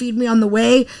you want to feed me on the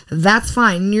way. That's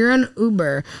fine. You're an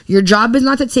Uber. Your job is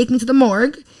not to take me to the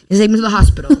morgue. is take me to the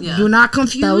hospital. Yeah. Do not That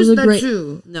was confuse a the great-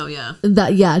 two. No, yeah.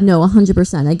 That, yeah, no,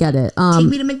 100%. I get it. Take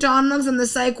me to McDonald's and the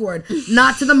psych ward,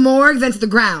 not to the morgue, then to the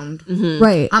ground.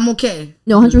 Right. I'm okay.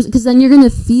 No, 100%. Because then you're going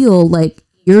to feel like,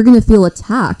 you're going to feel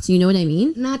attacked. You know what I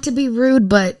mean? Not to be rude,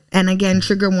 but, and again,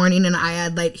 trigger warning, and I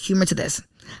add light humor to this.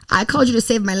 I called you to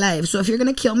save my life, so if you're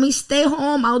gonna kill me, stay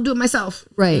home. I'll do it myself.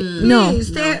 Right. No.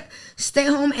 Please, stay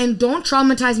home and don't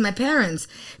traumatize my parents,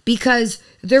 because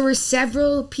there were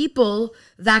several people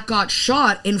that got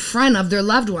shot in front of their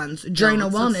loved ones during a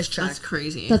wellness check. That's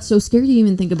crazy. That's so scary to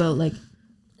even think about. Like,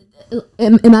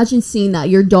 imagine seeing that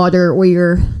your daughter or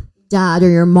your dad or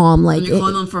your mom, like, and you're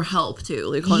calling them for help too.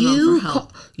 Like, you're calling them for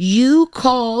help. You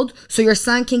called so your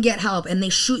son can get help, and they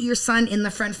shoot your son in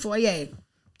the front foyer.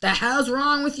 The hell's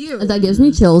wrong with you? that gives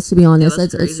me chills, to be honest.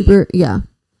 that's It's crazy. super, yeah.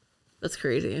 That's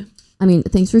crazy. I mean,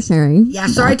 thanks for sharing. Yeah,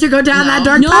 sorry to go down that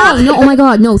dark No, path. no, oh my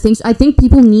God, no, thanks. I think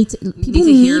people need to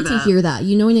hear hear that. that.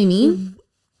 You know what I mean?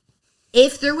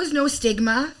 If there was no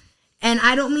stigma, and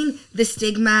I don't mean the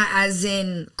stigma as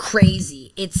in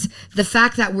crazy, it's the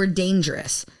fact that we're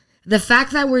dangerous. The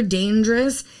fact that we're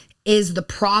dangerous is the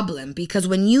problem, because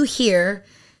when you hear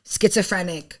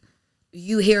schizophrenic,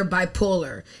 you hear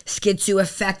bipolar,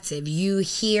 schizoaffective, you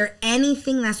hear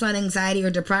anything that's not anxiety or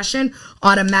depression,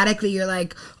 automatically you're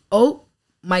like, oh,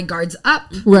 my guard's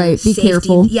up. Right, be Safety,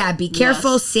 careful. Yeah, be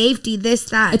careful, Yes. safety, this,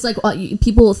 that. It's like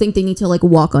people think they need to like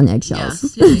walk on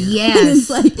eggshells. Yes. Yeah, yeah. It's yes.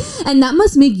 like, and that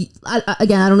must make,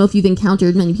 again, I don't know if you've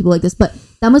encountered many people like this, but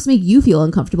that must make you feel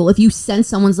uncomfortable if you sense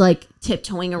someone's like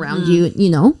tiptoeing around you, you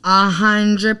know?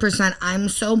 100%. I'm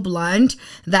so blunt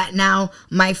that now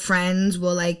my friends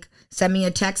will like send me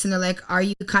a text and they're like, are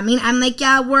you coming? I'm like,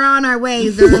 yeah, we're on our way.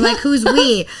 They're like, who's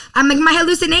we? I'm like, my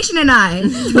hallucination and I.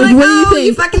 They're like, what do you oh,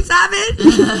 you think? fucking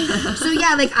savage. So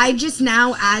yeah, like I just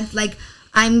now add, like,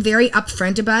 I'm very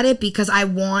upfront about it because I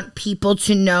want people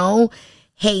to know,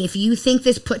 hey, if you think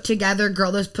this put together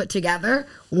girl is put together,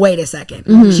 wait a second.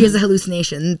 She has a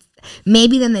hallucination.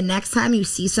 Maybe then the next time you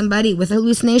see somebody with a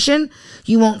hallucination,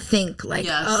 you won't think like,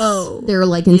 Yes. oh. They're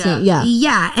like insane. Yeah.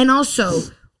 Yeah, and also,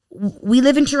 we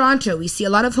live in Toronto. We see a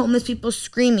lot of homeless people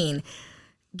screaming.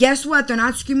 Guess what? They're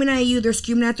not screaming at you. They're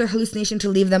screaming at their hallucination to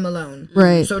leave them alone.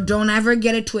 Right. So don't ever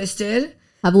get it twisted.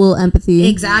 Have a little empathy.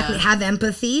 Exactly. Have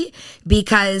empathy,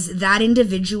 because that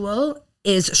individual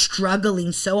is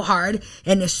struggling so hard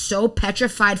and is so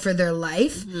petrified for their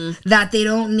life that they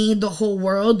don't need the whole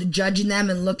world judging them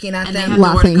and looking at And they them. have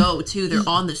nowhere laughing. to go too. They're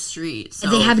on the street. So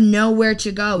They have nowhere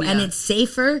to go. And Yeah. it's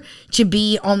safer to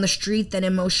be on the street than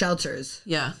in most shelters.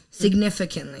 yeah.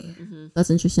 Significantly.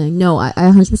 That's interesting. No, I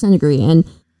 100% agree. And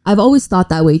I've always thought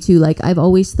that way too. Like, I've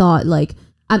always thought, like,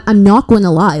 I'm not going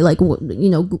to lie. Like, you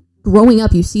know, growing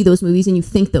up, you see those movies and you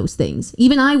think those things.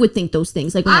 Even I would think those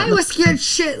things. Like, when I was scared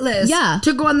shitless Yeah.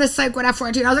 to go on the psych ward at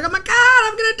 14. I was like, oh my God,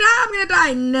 I'm gonna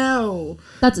die. No.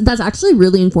 that's actually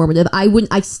really informative.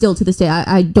 I still to this day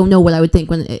I don't know what I would think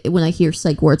when I hear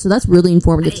psych ward. So that's really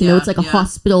informative to know. Yeah, It's like a yeah.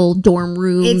 hospital dorm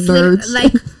room It's nerds.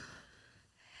 like,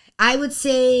 I would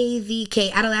say the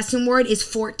adolescent ward is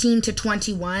 14 to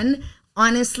 21.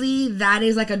 Honestly, that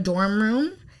is like a dorm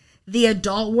room. The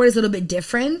adult ward is a little bit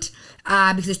different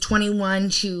because it's 21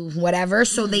 to whatever.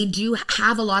 So they do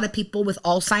have a lot of people with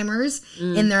Alzheimer's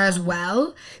in there as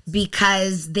well,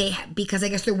 because I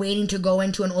guess they're waiting to go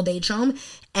into an old age home,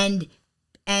 and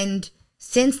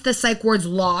since the psych ward's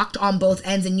locked on both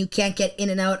ends and you can't get in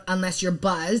and out unless you're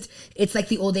buzzed, it's like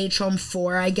the old age home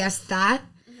for, I guess, that.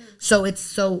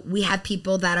 So we have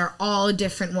people that are all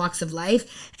different walks of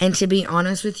life. And to be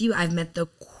honest with you, I've met the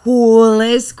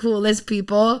coolest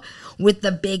people with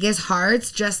the biggest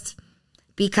hearts, just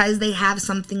because they have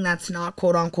something that's not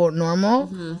quote unquote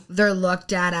normal. They're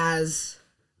looked at as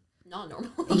Not normal.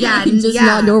 just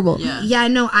not normal. Yeah. yeah,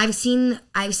 no, I've seen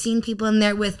people in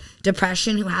there with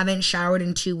depression who haven't showered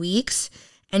in 2 weeks.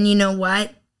 And you know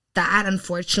what? That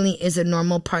unfortunately is a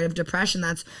normal part of depression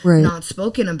that's Right. not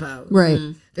spoken about. Right.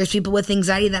 There's people with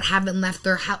anxiety that haven't left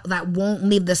their house, that won't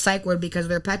leave the psych ward because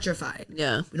they're petrified.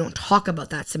 Yeah. We don't talk about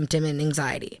that symptom in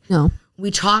anxiety. No.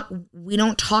 We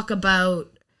don't talk about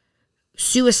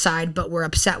suicide, but we're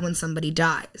upset when somebody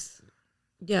dies.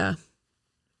 Yeah.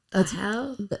 That's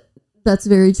hell. That's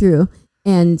very true.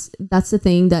 And that's the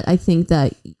thing that I think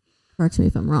that, correct me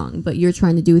if I'm wrong, but you're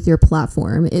trying to do with your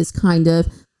platform is kind of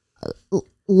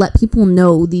let people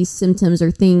know these symptoms or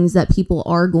things that people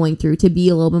are going through, to be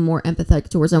a little bit more empathetic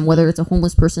towards them, whether it's a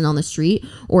homeless person on the street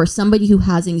or somebody who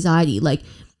has anxiety. Like,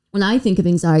 when I think of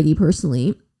anxiety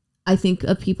personally, I think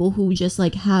of people who just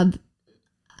like have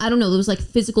I don't know, those like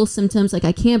physical symptoms, like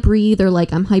I can't breathe or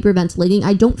like I'm hyperventilating,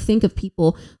 I don't think of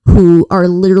people who are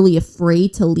literally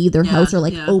afraid to leave their house or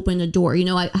like open a door. You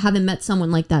know, I haven't met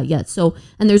someone like that yet. So,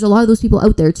 and there's a lot of those people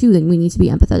out there too that we need to be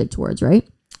empathetic towards, right?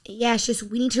 Yeah, it's just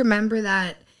we need to remember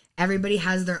that everybody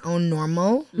has their own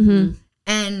normal.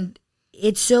 And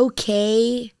it's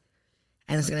okay.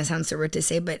 And it's going to sound so weird to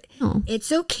say, but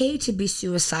it's okay to be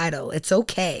suicidal. It's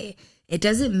okay. It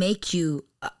doesn't make you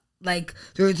like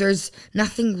there's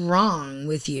nothing wrong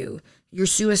with you. You're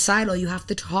suicidal. You have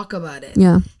to talk about it.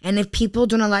 Yeah. And if people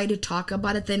don't allow you to talk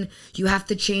about it, then you have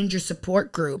to change your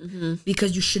support group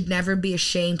because you should never be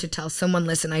ashamed to tell someone,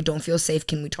 listen, I don't feel safe.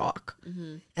 Can we talk?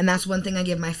 And that's one thing I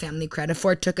give my family credit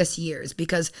for. It took us years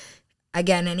because,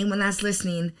 again, anyone that's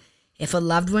listening, if a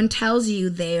loved one tells you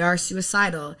they are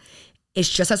suicidal, it's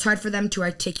just as hard for them to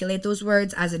articulate those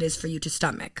words as it is for you to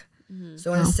stomach.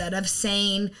 So instead of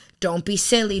saying, don't be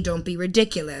silly, don't be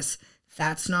ridiculous,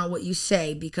 that's not what you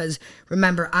say. Because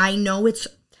remember, I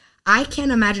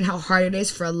can't imagine how hard it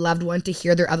is for a loved one to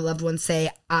hear their other loved one say,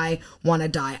 I want to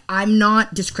die. I'm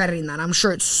not discrediting that. I'm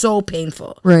sure it's so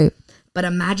painful. Right. But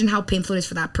imagine how painful it is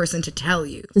for that person to tell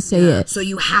you. To say it. So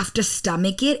you have to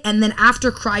stomach it and then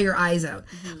after cry your eyes out.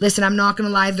 Listen, I'm not going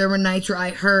to lie. There were nights where I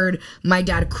heard my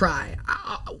dad cry.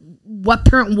 What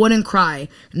parent wouldn't cry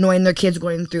knowing their kid's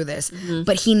going through this?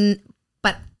 But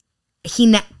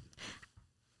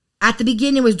at the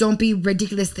beginning it was don't be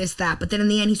ridiculous, this, that. But then in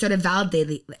the end he started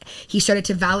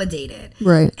to validate it.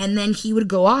 Right. And then he would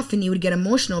go off and he would get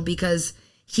emotional because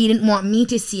he didn't want me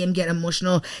to see him get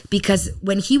emotional, because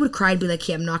when he would cry, I'd be like,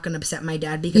 hey, I'm not going to upset my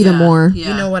dad. Because even more.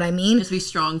 You know what I mean? Just be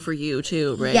strong for you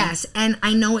too, right? Yes. And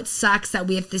I know it sucks that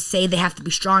we have to say they have to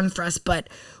be strong for us, but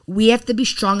we have to be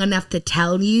strong enough to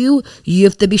tell you. You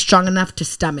have to be strong enough to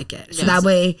stomach it. So that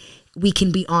way we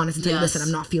can be honest and tell you, listen,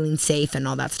 I'm not feeling safe and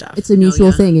all that stuff. It's a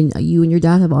mutual thing. And you and your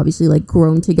dad have obviously like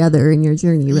grown together in your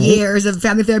journey, right? Years of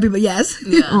family therapy, but yes.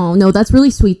 Yeah. Oh, no, that's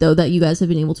really sweet though that you guys have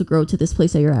been able to grow to this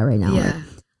place that you're at right now. Yeah. Right?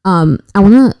 I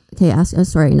want to, ask,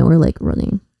 sorry, I know we're like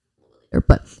running,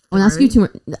 but I want to ask you two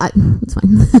more, it's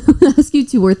fine. I want to ask you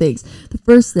two more things. The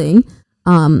first thing,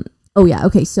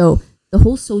 so the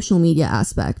whole social media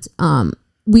aspect,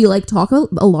 we like talk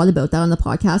a lot about that on the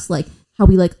podcast, like how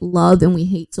we like love and we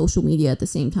hate social media at the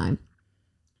same time.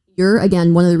 You're,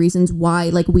 again, one of the reasons why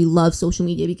like we love social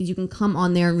media, because you can come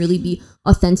on there and really be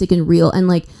authentic and real. And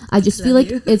like, I just feel like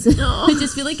it's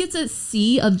a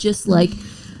sea of just like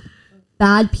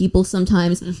bad people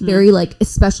sometimes, very like,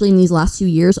 especially in these last 2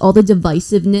 years, all the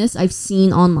divisiveness I've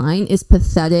seen online is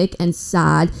pathetic and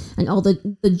sad, and all the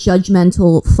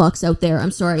judgmental fucks out there. I'm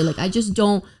sorry, like I just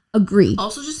don't agree.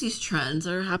 Also, just these trends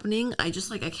that are happening, I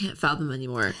can't fathom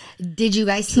anymore. Did you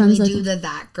guys see me do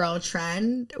that girl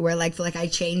trend where like I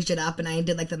changed it up and I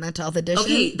did like the mental health edition?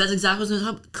 Okay, that's exactly what I was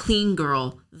talking about. Clean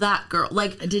girl, that girl.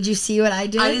 Like, did you see what I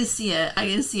did? I didn't see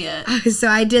it. So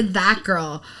I did that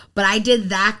girl, but I did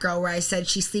that girl where I said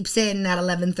she sleeps in at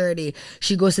 11:30.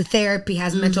 She goes to therapy,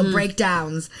 has mental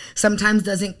breakdowns, sometimes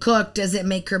doesn't cook, doesn't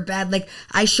make her bed. Like,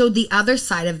 I showed the other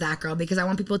side of that girl because I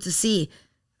want people to see.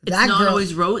 It's that not girl,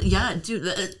 always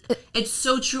dude, it's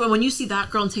so true. And when you see that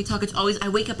girl on TikTok, it's always, I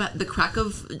wake up at the crack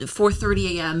of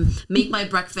 4:30 a.m., make my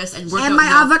breakfast and work and out. my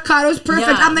avocado's perfect.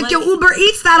 Yeah, I'm like, yo, Uber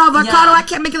Eats that avocado. I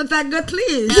can't make it look that good,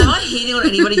 please. And I'm not hating on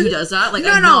anybody who does that. Like,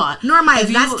 I'm not. Nor am I.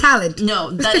 That's talent.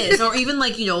 No, that is. Or even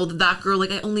like, that girl,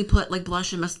 like I only put like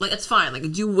blush and like, it's fine. Like,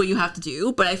 do what you have to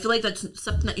do. But I feel like that's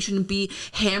something that you shouldn't be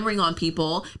hammering on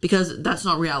people, because that's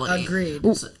not reality.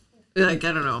 Agreed. So, like,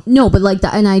 I don't know. No, but like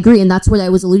that, and I agree, and that's what I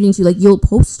was alluding to. Like, you'll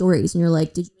post stories, and you're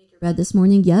like, "Did you make your bed this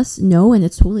morning?" Yes, no, and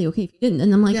it's totally okay if you didn't.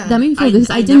 And I'm like, that made me feel good because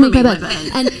I didn't make my bed.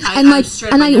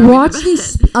 And I watch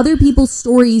these other people's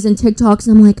stories and TikToks,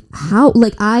 and I'm like, how?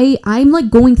 Like, I'm like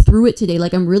going through it today.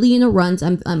 Like, I'm really in a rut.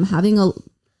 I'm having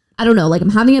I don't know, like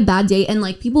I'm having a bad day, and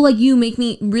like people like you make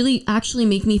me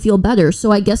feel better.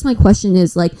 So I guess my question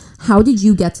is like, how did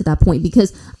you get to that point?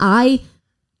 Because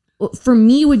for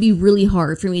me, it would be really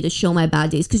hard for me to show my bad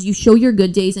days, because you show your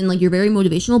good days and like you're very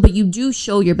motivational, but you do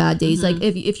show your bad days. Like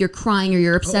if you're crying or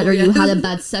you're upset or you had a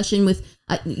bad session with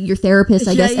your therapist,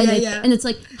 I guess. And it's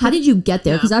like, how did you get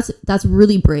there? Because that's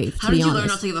really brave. How did you learn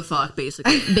not to give a fuck?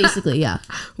 Basically, yeah.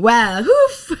 Well,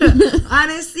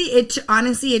 honestly,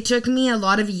 it took me a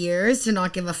lot of years to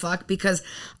not give a fuck, because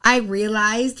I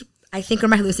realized, I think when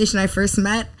my hallucination I first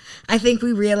met, I think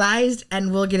we realized,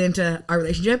 and we'll get into our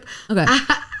relationship. Okay.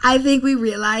 I think we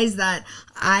realized that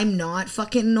I'm not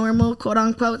fucking normal, quote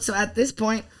unquote. So at this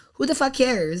point, who the fuck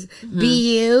cares?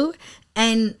 Be you.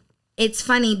 And it's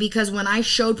funny because when I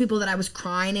showed people that I was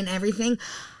crying and everything,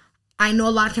 I know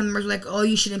a lot of family members were like, oh,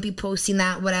 you shouldn't be posting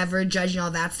that, whatever, judging all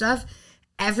that stuff.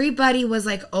 everybody was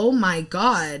like, oh my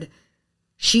God,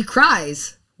 she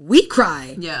cries. We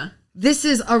cry. Yeah. This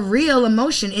is a real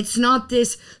emotion. It's not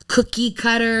this cookie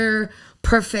cutter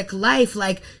perfect life.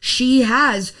 Like, she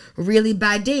has really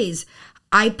bad days.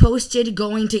 I posted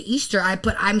going to Easter. I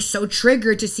put, I'm so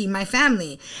triggered to see my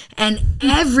family. And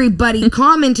everybody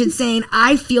commented saying,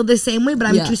 I feel the same way, but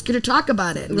I'm too scared to talk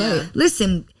about it. Right.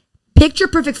 Listen, picture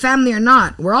perfect family or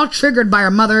not, we're all triggered by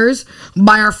our mothers,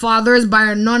 by our fathers, by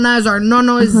our nonas, our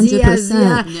nonos,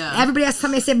 100%. Yeah. Everybody has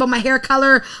something to say about my hair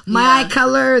color, my eye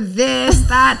color, this,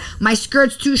 that, my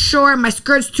skirt's too short, my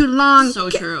skirt's too long. So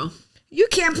true. You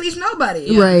can't please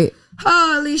nobody. Right.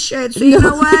 Holy shit. So you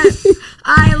know what?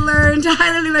 I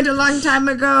literally learned a long time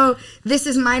ago, this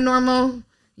is my normal.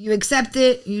 You accept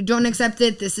it. You don't accept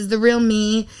it. This is the real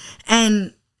me.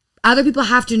 And other people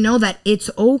have to know that it's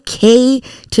okay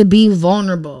to be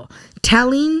vulnerable.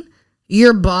 Telling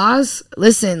your boss,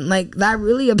 listen, like, that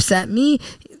really upset me.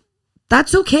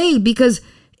 That's okay, because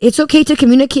it's okay to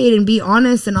communicate and be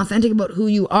honest and authentic about who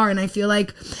you are. And I feel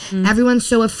like everyone's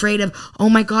so afraid of, oh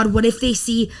my God, what if they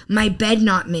see my bed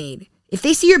not made? If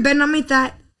they see your bed not made,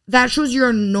 that shows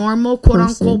you're a normal, quote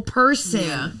unquote, person.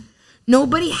 Yeah.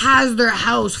 Nobody has their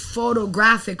house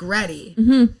photographic ready.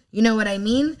 You know what I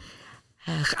mean?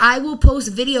 I will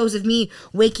post videos of me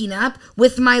waking up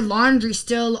with my laundry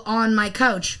still on my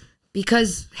couch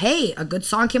because, hey, a good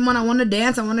song came on. I want to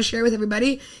dance. I want to share with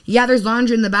everybody. Yeah, there's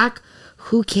laundry in the back.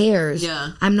 Who cares?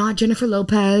 Yeah. I'm not Jennifer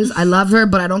Lopez. I love her,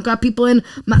 but I don't got people in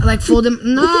my, like, folding.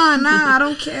 Nah, I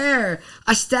don't care.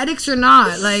 Aesthetics or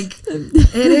not, like,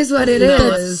 it is what it No,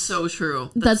 that's is. so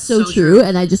true. That's so true.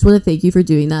 And I just want to thank you for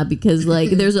doing that, because like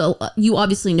you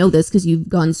obviously know this because you've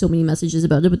gotten so many messages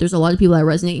about it, but there's a lot of people that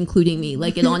resonate, including me.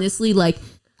 Like, it honestly, like,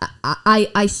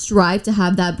 I strive to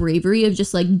have that bravery of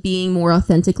just like being more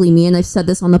authentically me. And I've said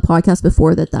this on the podcast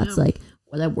before that's like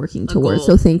what I'm working towards.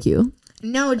 goal. So thank you.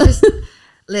 No, just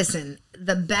listen.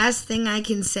 The best thing I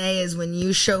can say is when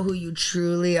you show who you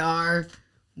truly are,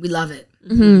 we love it.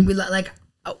 We like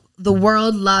the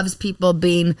world loves people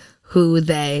being who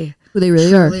they really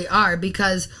truly are,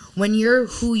 because when you're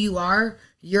who you are,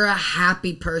 you're a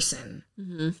happy person.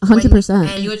 100%.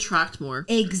 And you attract more.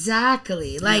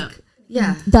 Exactly. Like,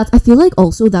 yeah. I feel like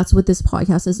also that's what this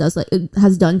podcast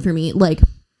has done for me. Like,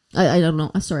 I don't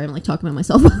know. Sorry, I'm like talking about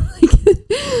myself. Like,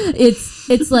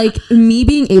 it's like me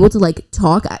being able to like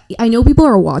talk. I know people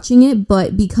are watching it,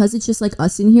 but because it's just like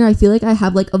us in here, I feel like I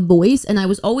have like a voice, and I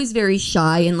was always very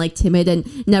shy and like timid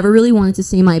and never really wanted to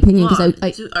say my opinion because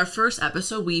Dude, our first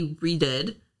episode we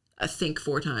redid, I think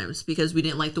 4 times because we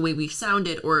didn't like the way we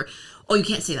sounded, or you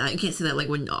can't say that. You can't say that like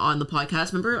when on the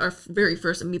podcast. Remember our very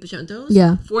first Mi Pachentos?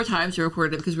 Yeah. 4 times we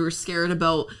recorded it because we were scared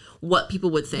about what people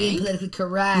would Being think. politically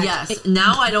correct. Yes.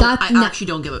 Now I actually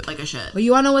don't give it like a shit. But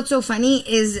you want to know what's so funny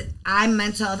is I'm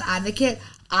mental health advocate.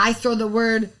 I throw the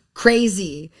word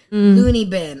crazy, loony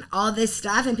bin, all this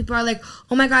stuff, and people are like,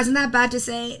 oh my God, isn't that bad to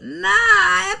say? Nah,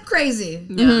 I am crazy.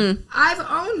 Yeah. I've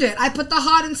owned it. I put the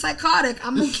hot in psychotic.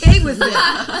 I'm okay with it.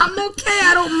 I'm okay.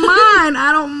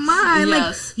 I don't mind.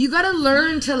 Yes. Like, you gotta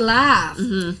learn to laugh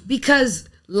because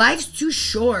life's too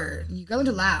short. You gotta learn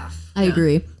to laugh. I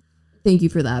agree. Thank you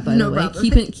for that, by No the way.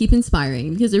 problem. Keep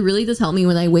inspiring, because it really does help me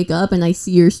when I wake up and I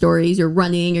see your stories, you're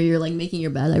running or you're like making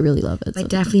your bed. I really love it. Like, So.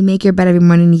 definitely make your bed every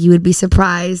morning. You would be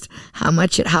surprised how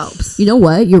much it helps. You know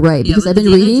what? You're right, because Yeah, I've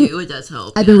been with the reading. do, it does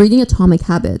help. I've been reading Atomic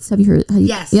Habits. Have you heard?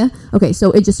 Yes. Yeah. Okay.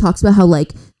 So it just talks about how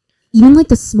like even like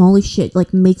the smallest shit,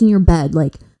 like making your bed,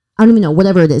 like I don't even know,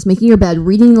 whatever it is, making your bed,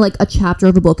 reading like a chapter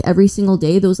of a book every single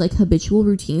day. Those like habitual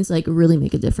routines like really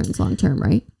make a difference long term,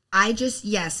 right?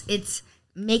 It's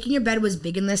making your bed was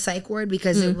big in the psych ward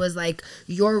because it was like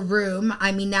your room.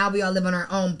 I mean, now we all live on our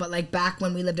own, but like back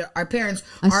when we lived at our parents,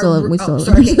 We still live.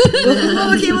 sorry.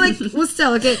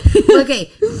 Okay,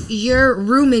 your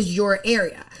room is your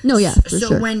area. No, yeah, for So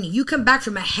sure. when you come back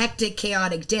from a hectic,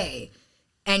 chaotic day,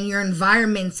 and your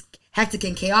environment's hectic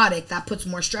and chaotic, that puts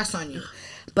more stress on you.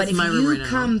 But if my room you right now.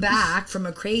 come back from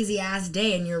a crazy ass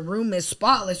day and your room is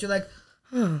spotless, you're like,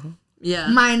 Yeah.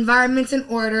 my environment's in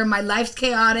order, my life's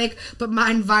chaotic, but my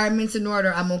environment's in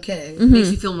order, I'm okay. Makes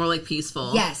you feel more like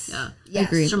peaceful. Yes. Yeah. Yes.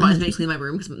 Agree. Just reminds me to clean my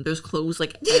room because there's clothes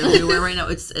like everywhere right now.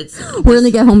 It's We're gonna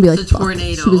get home and be like, it's a "Fuck,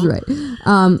 tornado." she was right.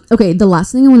 Okay, the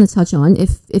last thing I want to touch on,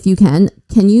 if you can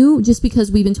you, just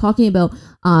because we've been talking about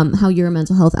how you're a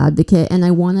mental health advocate, and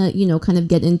I want to kind of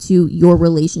get into your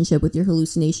relationship with your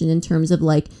hallucination in terms of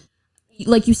like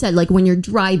you said, like when you're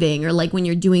driving or like when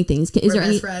you're doing things. Is there best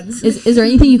any friends. is there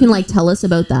anything you can like tell us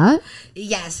about that?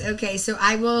 Yes. Okay. So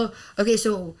I will. Okay.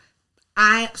 So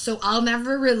I'll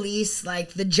never release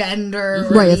like the gender or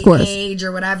Right, of the course. age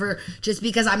or whatever, just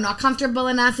because I'm not comfortable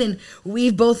enough, and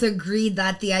we've both agreed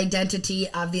that the identity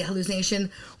of the hallucination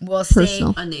will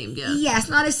Personal. stay. Unnamed, yeah. Yes,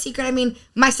 not a secret. I mean,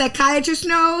 my psychiatrist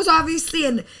knows, obviously,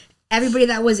 and everybody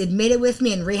that was admitted with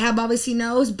me in rehab obviously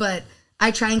knows, but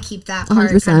I try and keep that part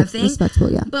 100% kind of thing.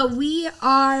 respectful, yeah. But we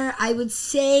are, I would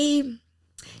say,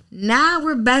 now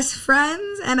we're best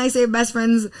friends, and I say best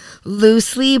friends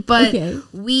loosely, but Okay.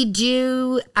 we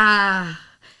do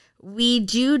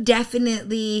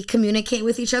definitely communicate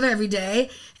with each other every day,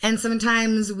 and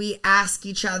sometimes we ask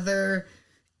each other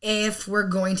if we're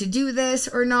going to do this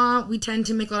or not. We tend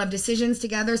to make a lot of decisions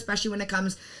together, especially when it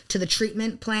comes to the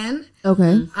treatment plan.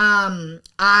 Okay.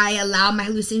 I allow my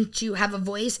hallucination to have a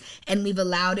voice, and we've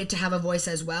allowed it to have a voice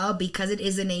as well, because it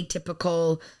is an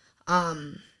atypical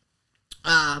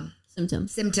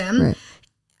symptom. Right.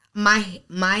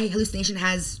 My hallucination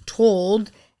has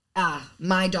told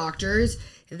my doctors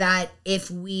that if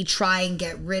we try and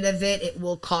get rid of it, it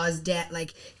will cause death.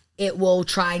 Like, it will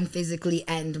try and physically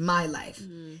end my life.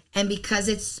 And because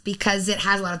it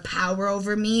has a lot of power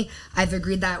over me, I've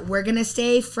agreed that we're gonna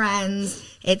stay friends.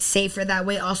 It's safer that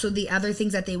way. Also, the other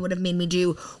things that they would have made me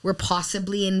do were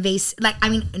possibly invasive. Like, I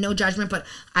mean, no judgment, but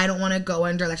I don't want to go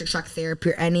under electric shock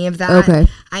therapy or any of that. Okay.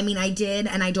 I mean, I did,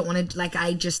 and I don't want to. Like,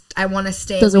 I want to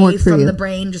stay Doesn't away work for from you. the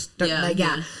brain. Just Yeah, like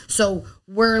yeah. So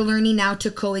we're learning now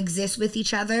to coexist with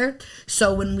each other.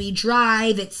 So when we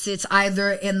drive, it sits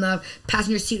either in the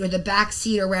passenger seat or the back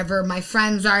seat or wherever my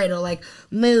friends are. It'll like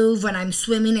move. When I'm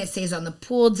swimming, it stays on the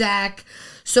pool deck.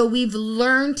 So we've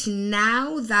learned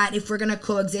now that if we're gonna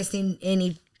coexist in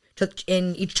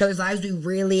each other's lives, we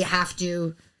really have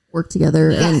to. Work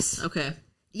together Yes. Okay.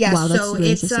 Yes. Wow, that's so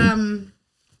really it's and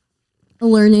a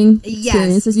learning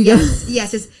experience as you go.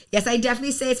 Yes, I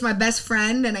definitely say it's my best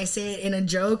friend, and I say it in a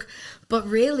joke, but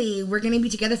really we're gonna be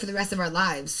together for the rest of our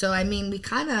lives. So I mean, we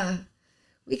kind of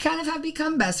have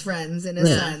become best friends in a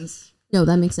sense. No,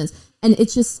 that makes sense. And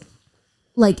it's just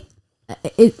like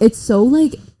it's so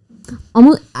like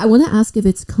almost. I want to ask if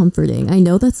it's comforting. I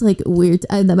know that's like weird.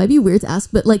 That might be weird to ask,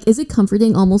 but like, is it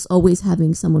comforting almost always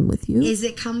having someone with you? Is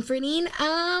it comforting?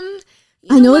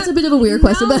 I know it's a bit of a weird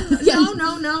question, but yeah.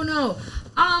 No.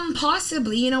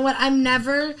 Possibly. You know what? I'm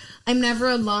never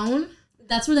alone.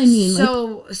 That's what I mean.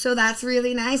 So that's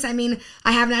really nice. I mean,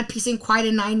 I haven't had peace in quite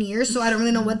in 9 years, so I don't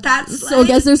really know what that's So like. I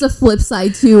guess there's a flip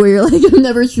side too, where you're like, I'm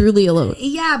never truly alone.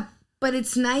 Yeah, but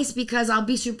it's nice because I'll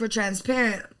be super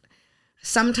transparent.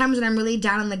 Sometimes when I'm really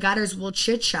down in the gutters, we'll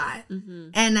chit chat.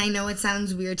 And I know it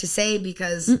sounds weird to say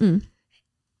because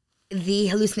the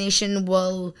hallucination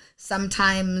will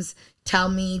sometimes tell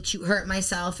me to hurt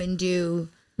myself and do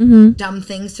dumb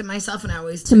things to myself. And I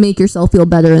always To make yourself feel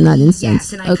better in that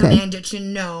instance. yes, and I command it to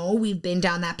know. We've been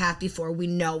down that path before. We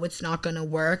know it's not going to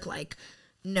work. Like,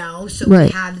 no. So we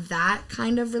Right. have that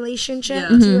kind of relationship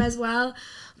Yeah. too as well.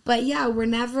 But yeah, I'm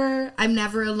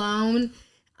never alone.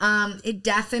 It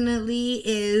definitely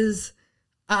is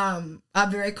a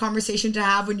very conversation to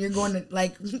have when you're going to,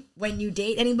 like, when you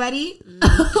date anybody.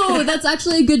 Oh, that's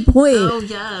actually a good point. Oh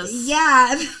yes.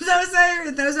 Yeah,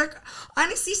 those are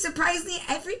honestly, surprisingly,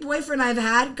 every boyfriend I've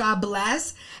had, God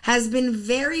bless, has been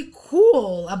very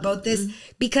cool about this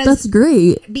because That's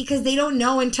great. because they don't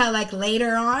know until like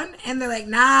later on, and they're like,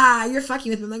 "Nah, you're fucking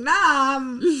with me." I'm like, "Nah,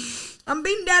 I'm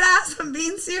being dead ass. I'm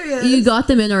being serious." You got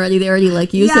them in already. They already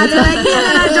like you. yeah, so they're like,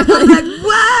 yeah. I'm like,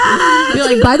 what? you're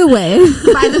like, by the way,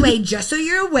 By the way, just so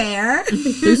you're aware,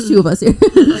 there's two of us here.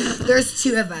 there's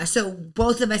two of us, so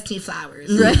both of us need flowers.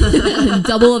 Right?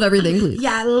 Double of everything, please.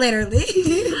 Yeah, literally.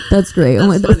 That's great.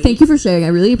 funny. Thank you for sharing. I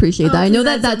really appreciate that. I know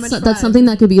please, that that's so that's much fun. something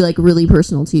that could be like really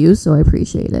personal to you, so I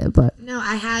appreciate it. But No,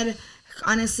 I had,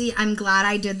 honestly, I'm glad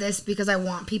I did this because I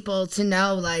want people to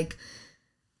know, like,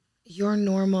 you're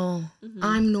normal.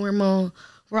 I'm normal.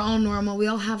 We're all normal. We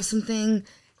all have something,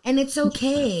 and it's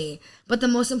okay. But the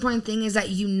most important thing is that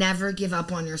you never give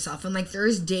up on yourself. And like,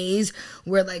 there's days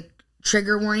where, like,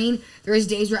 trigger warning, there's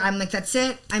days where I'm like, that's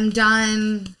it, I'm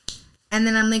done. And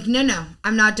then I'm like, no,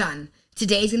 I'm not done.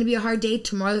 Today's gonna be a hard day.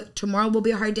 Tomorrow will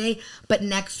be a hard day. But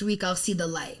next week I'll see the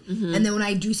light. And then when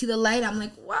I do see the light, I'm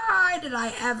like, why did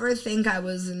I ever think I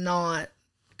was not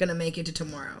gonna make it to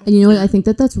tomorrow? and you know what? I think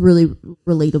that's really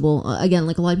relatable. Again,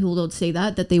 like a lot of people don't say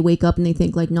that they wake up and they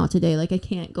think like, not today, like I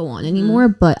can't go on anymore.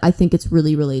 But I think it's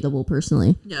really relatable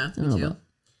personally. Yeah. I don't Me know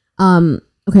too.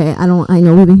 Okay, I know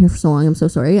we've been here for so long. I'm so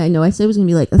sorry. I know I said it was gonna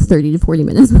be like 30 to 40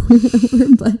 minutes,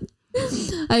 but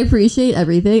I appreciate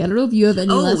everything. I don't know if you have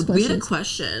any last Oh, we had a questions.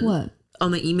 question. What?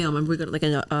 On the email? Remember we got like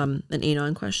an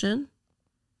anon question.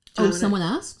 Oh, someone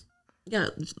asked? Yeah,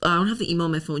 I don't have the email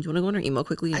on my phone. Do you want to go on our email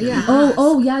quickly? Yeah. Yeah.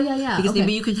 Because Okay.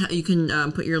 maybe you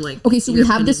can put your like. Okay, so we your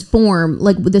have this opinion.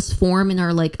 form, in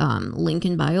our link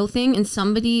in bio thing, and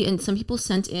some people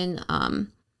sent in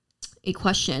a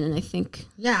question, and I think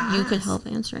you could help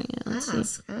answering it. Let's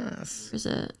see. Ask. Where's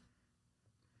it?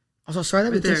 Also, sorry that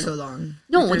we Right took there. so long.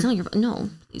 No, it's not your. No,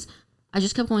 please. I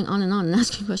just kept going on and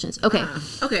asking questions. Okay.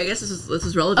 Okay, I guess this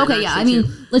is relevant. Okay, yeah. I actually, mean,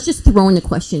 too. let's just throw in a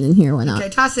question in here. Why not? Okay,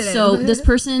 toss it in. So this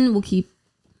person will keep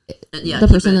Yeah, the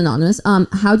keep person it. anonymous.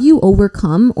 How do you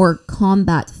overcome or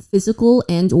combat physical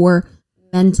and or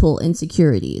mental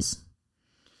insecurities?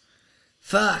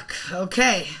 Fuck.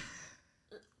 Okay.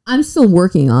 I'm still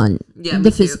working on Yeah, me the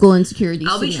too. physical insecurities.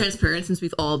 I'll be so yeah. transparent since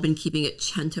we've all been keeping it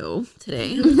cento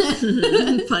today.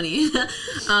 Funny.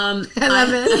 I love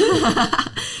it.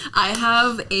 I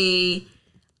have a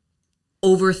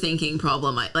overthinking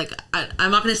problem.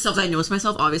 I'm not going to self-diagnose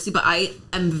myself, obviously, but I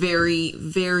am very,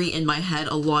 very in my head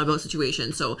a lot about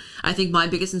situations. So I think my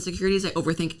biggest insecurity is I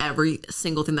overthink every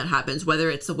single thing that happens, whether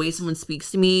it's the way someone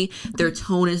speaks to me, their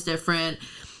tone is different,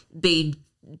 they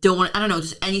don't want, I don't know,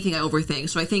 just anything I overthink.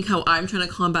 So I think how I'm trying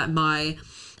to combat I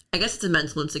guess it's a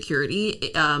mental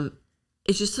insecurity.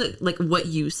 It's just like what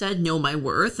you said, know my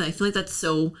worth. And I feel like that's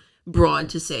so broad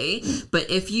to say, but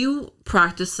if you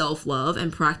practice self-love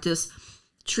and practice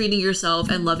treating yourself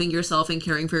and loving yourself and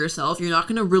caring for yourself, you're not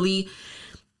going to really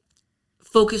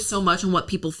focus so much on what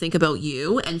people think about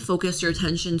you and focus your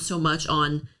attention so much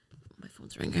on my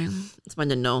phone's ringing. It's mine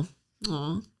to know.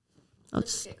 Aw. I'll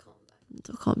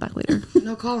call him back later.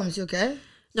 No columns, you okay?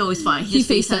 No, he's fine. He just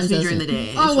FaceTimes me during the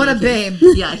day. Oh, It's what a really babe.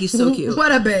 cute. Yeah, he's so cute.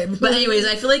 What a babe. But anyways,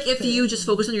 I feel like if you just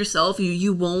focus on yourself,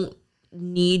 you won't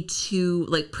need to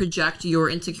like project your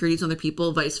insecurities on other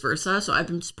people, vice versa. So I've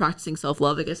been just practicing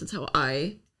self-love. I guess that's how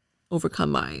I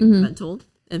overcome my mental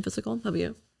and physical. How about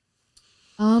you?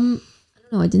 I don't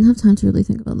know. I didn't have time to really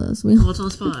think about this. Well, it's on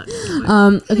the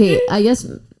spot. Okay, I guess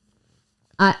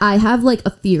I have like a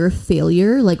fear of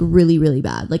failure, like really, really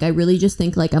bad. Like I really just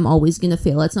think like I'm always gonna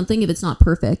fail at something if it's not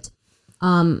perfect.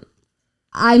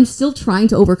 I'm still trying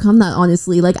to overcome that,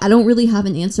 honestly. Like I don't really have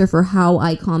an answer for how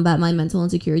I combat my mental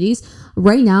insecurities.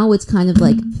 Right now, it's kind of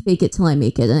like fake it till I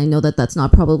make it, and I know that that's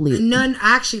not probably None.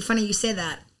 Actually, funny you say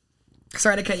that.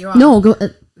 Sorry to cut you off. no. Go.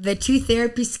 The two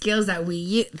therapy skills that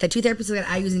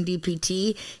I use in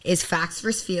DPT is facts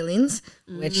versus feelings,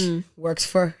 which works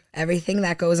for everything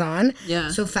that goes on. Yeah.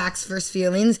 So facts versus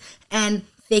feelings and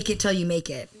fake it till you make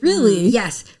it. Really?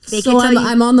 Yes. Fake So it till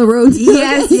I'm on the road.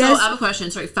 Yes, So yes. I have a question.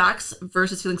 Sorry, facts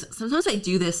versus feelings. Sometimes I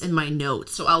do this in my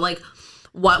notes. So I'll like,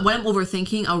 when I'm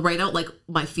overthinking, I'll write out like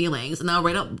my feelings, and I'll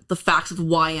write out the facts of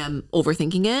why I'm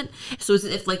overthinking it. So is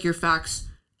it if like your facts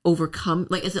overcome,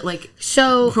 like is it like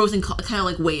So pros and cons, kind of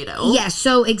like weigh it out? yeah,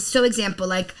 so example,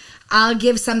 like I'll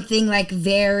give something like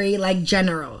very like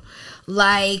general.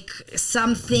 Like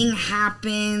something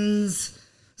happens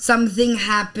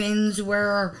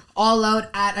where all out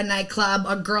at a nightclub,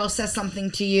 a girl says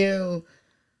something to you.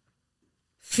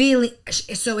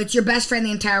 So it's your best friend in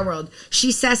the entire world.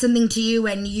 She says something to you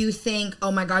and you think,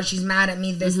 oh my God, she's mad at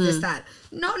me, this, that.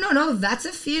 No, that's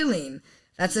a feeling.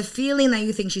 That's a feeling that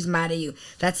you think she's mad at you.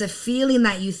 That's a feeling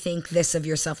that you think this of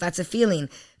yourself. That's a feeling.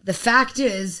 The fact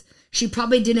is, she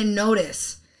probably didn't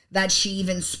notice that she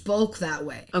even spoke that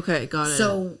way. Okay, got it.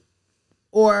 So,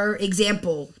 or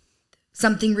example,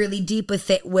 something really deep with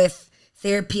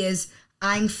therapy is,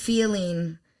 I'm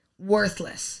feeling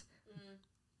worthless.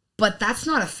 But that's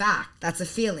not a fact. That's a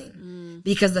feeling.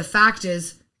 Because the fact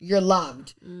is, you're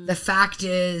loved. The fact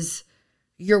is,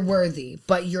 you're worthy.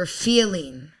 But you're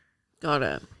feeling... Got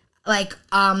it. Like,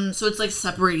 So it's like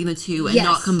separating the two and Yes.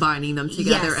 not combining them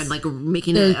together Yes. and like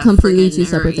making They're it a completely friggin' two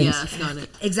separate things. Yes, got it.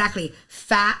 exactly.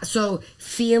 So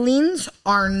feelings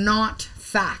are not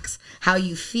facts. How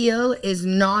you feel is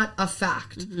not a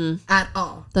fact at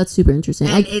all. That's super interesting.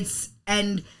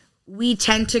 And we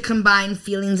tend to combine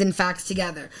feelings and facts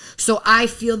together. So I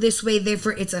feel this way,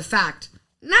 therefore it's a fact.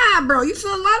 Nah, bro, you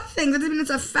feel a lot of things. That doesn't mean it's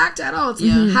a fact at all.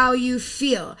 It's how you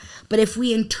feel. But if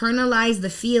we internalize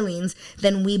the feelings,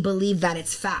 then we believe that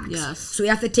it's facts. Yes. So we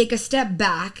have to take a step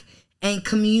back and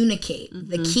communicate.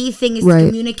 The key thing is Right. to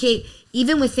communicate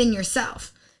even within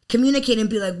yourself. Communicate and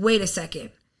be like, wait a second.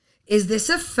 Is this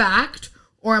a fact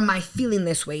or am I feeling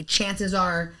this way? Chances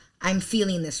are I'm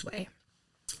feeling this way.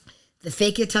 The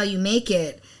fake it till you make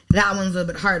it, that one's a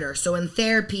little bit harder. So in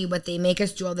therapy, what they make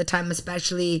us do all the time,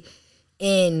 especially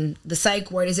in the psych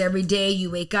ward, is every day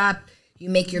you wake up, you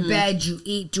make your bed, you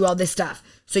eat, do all this stuff.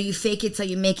 So you fake it till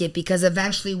you make it, because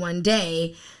eventually one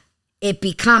day it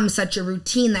becomes such a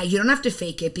routine that you don't have to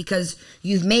fake it because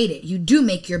you've made it. You do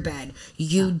make your bed.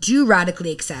 You do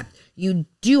radically accept. you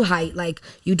do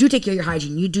you do take care of your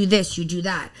hygiene, you do this, you do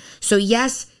that. So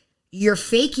yes, you're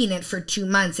faking it for 2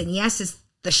 months, and yes, it's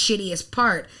the shittiest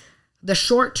part. The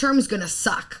short term is gonna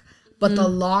suck, but the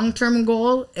long term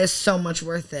goal is so much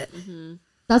worth it.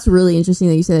 That's really interesting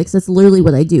that you say that, because that's literally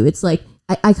what I do. It's like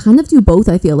I kind of do both.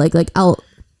 I feel like I'll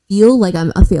feel like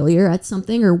I'm a failure at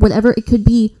something or whatever. It could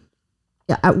be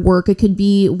at work, it could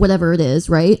be whatever it is,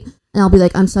 right? And I'll be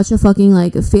like, I'm such a fucking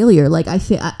like a failure. Like I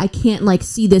can't like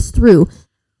see this through.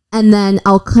 And then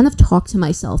I'll kind of talk to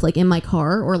myself, like in my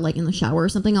car or like in the shower or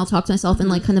something. I'll talk to myself and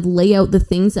like kind of lay out the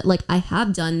things that like I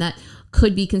have done that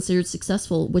could be considered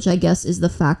successful, which I guess is the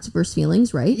facts versus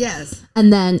feelings, right? Yes.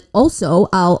 And then also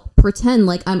I'll pretend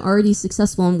like I'm already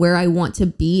successful in where I want to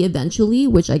be eventually,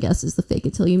 which I guess is the fake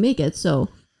it till you make it. So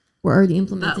we're already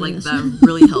implementing this. That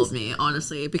really helped me,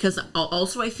 honestly, because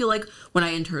also I feel like when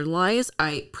I internalize,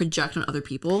 I project on other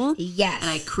people. Yes.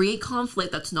 And I create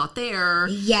conflict that's not there.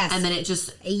 Yes. And then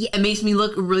it makes me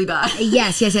look really bad.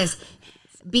 Yes.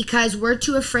 Because we're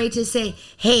too afraid to say,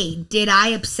 hey, did I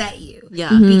upset you?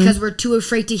 Yeah. Because we're too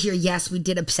afraid to hear, yes, we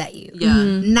did upset you. Yeah.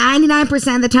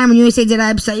 99% of the time when you say, did I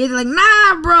upset you? They're like,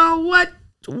 nah, bro, what?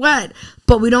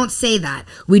 But we don't say that.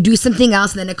 We do something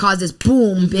else, and then it causes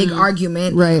boom, big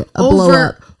argument. Right. A blow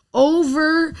up.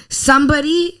 Over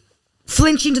somebody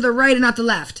flinching to the right and not the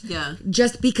left. Yeah.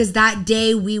 Just because that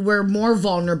day we were more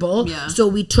vulnerable. Yeah. So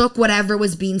we took whatever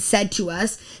was being said to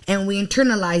us and we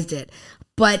internalized it.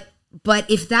 But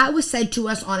if that was said to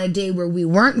us on a day where we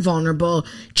weren't vulnerable,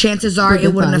 chances are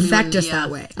it wouldn't affect us that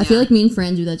way. I feel like me and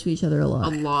Fran do that to each other a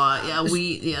lot.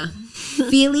 Yeah.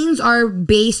 Feelings are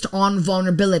based on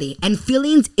vulnerability, and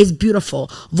feelings is beautiful.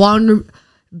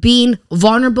 Being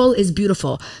vulnerable is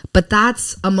beautiful, but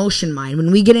that's emotion mind.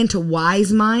 When we get into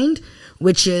wise mind,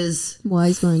 which is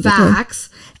Wise mind, facts,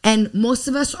 and most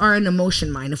of us are in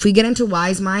emotion mind. If we get into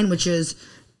wise mind, which is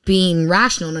being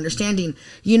rational and understanding,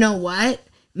 you know what?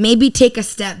 Maybe take a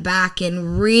step back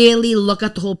and really look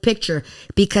at the whole picture,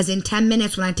 because in 10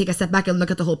 minutes when I take a step back and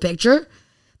look at the whole picture,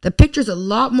 the picture's a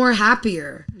lot more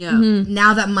happier. Yeah.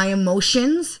 Now that my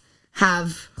emotions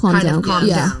have calmed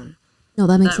down. No,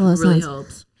 that makes a lot of really sense.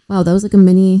 helps. Wow, that was like a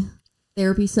mini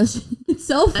therapy session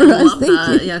itself for I us. love Thank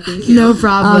that. you. Yeah, thank you. No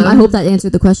problem. I hope that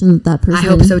answered the question that person. I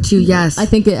hope so too. Yes. I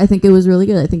think it was really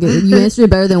good. I think you answered it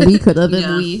better than we could have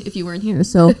if you weren't here.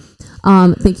 So,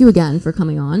 thank you again for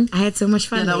coming on. I had so much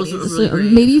fun. Yeah, that was ladies. really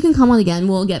great. Maybe you can come on again.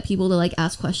 We'll get people to like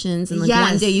ask questions, and like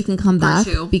one day you can come back,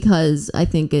 because I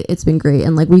think it's been great.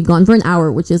 And like we've gone for an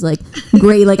hour, which is like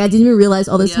great. Like I didn't even realize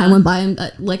all this time went by. And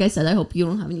like I said, I hope you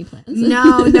don't have any plans. No.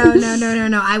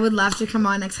 I would love to come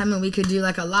on next time, and we could do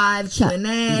like a live Q&A.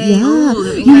 Yeah.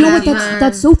 Ooh, You know what?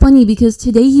 That's so funny, because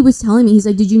today he was telling me, he's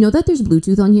like, did you know that there's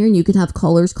Bluetooth on here and you could have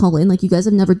callers call in? Like you guys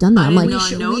have never done that. I'm like, we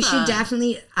should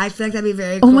definitely. I feel like that'd be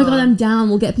very cool. Oh my god, I'm down.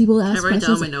 We'll get people to ask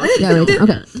questions. Yeah, right.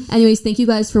 Okay. Anyways, thank you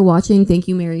guys for watching. Thank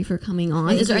you, Mary, for coming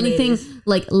on. Is there anything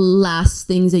like last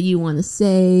things that you want to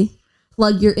say?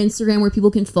 Plug your Instagram where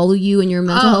people can follow you and your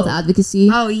mental health advocacy.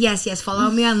 Oh yes.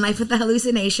 Follow me on Life with the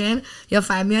Hallucination. You'll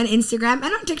find me on Instagram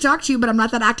and on TikTok too, but I'm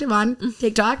not that active on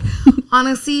TikTok.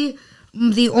 Honestly,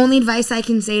 the only advice I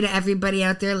can say to everybody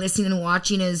out there listening and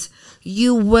watching is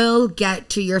you will get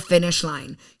to your finish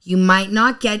line. You might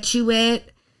not get to it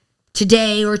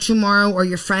today or tomorrow, or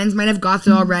your friends might have got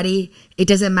there already. It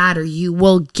doesn't matter. You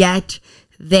will get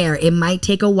there. It might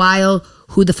take a while.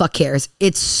 Who the fuck cares?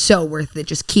 It's so worth it.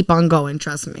 Just keep on going.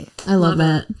 Trust me. I love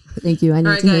that. Thank you. I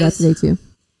need to hear guys. that today too.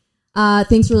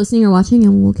 Thanks for listening or watching,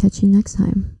 and we'll catch you next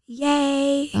time.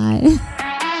 Yay.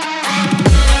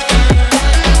 Bye.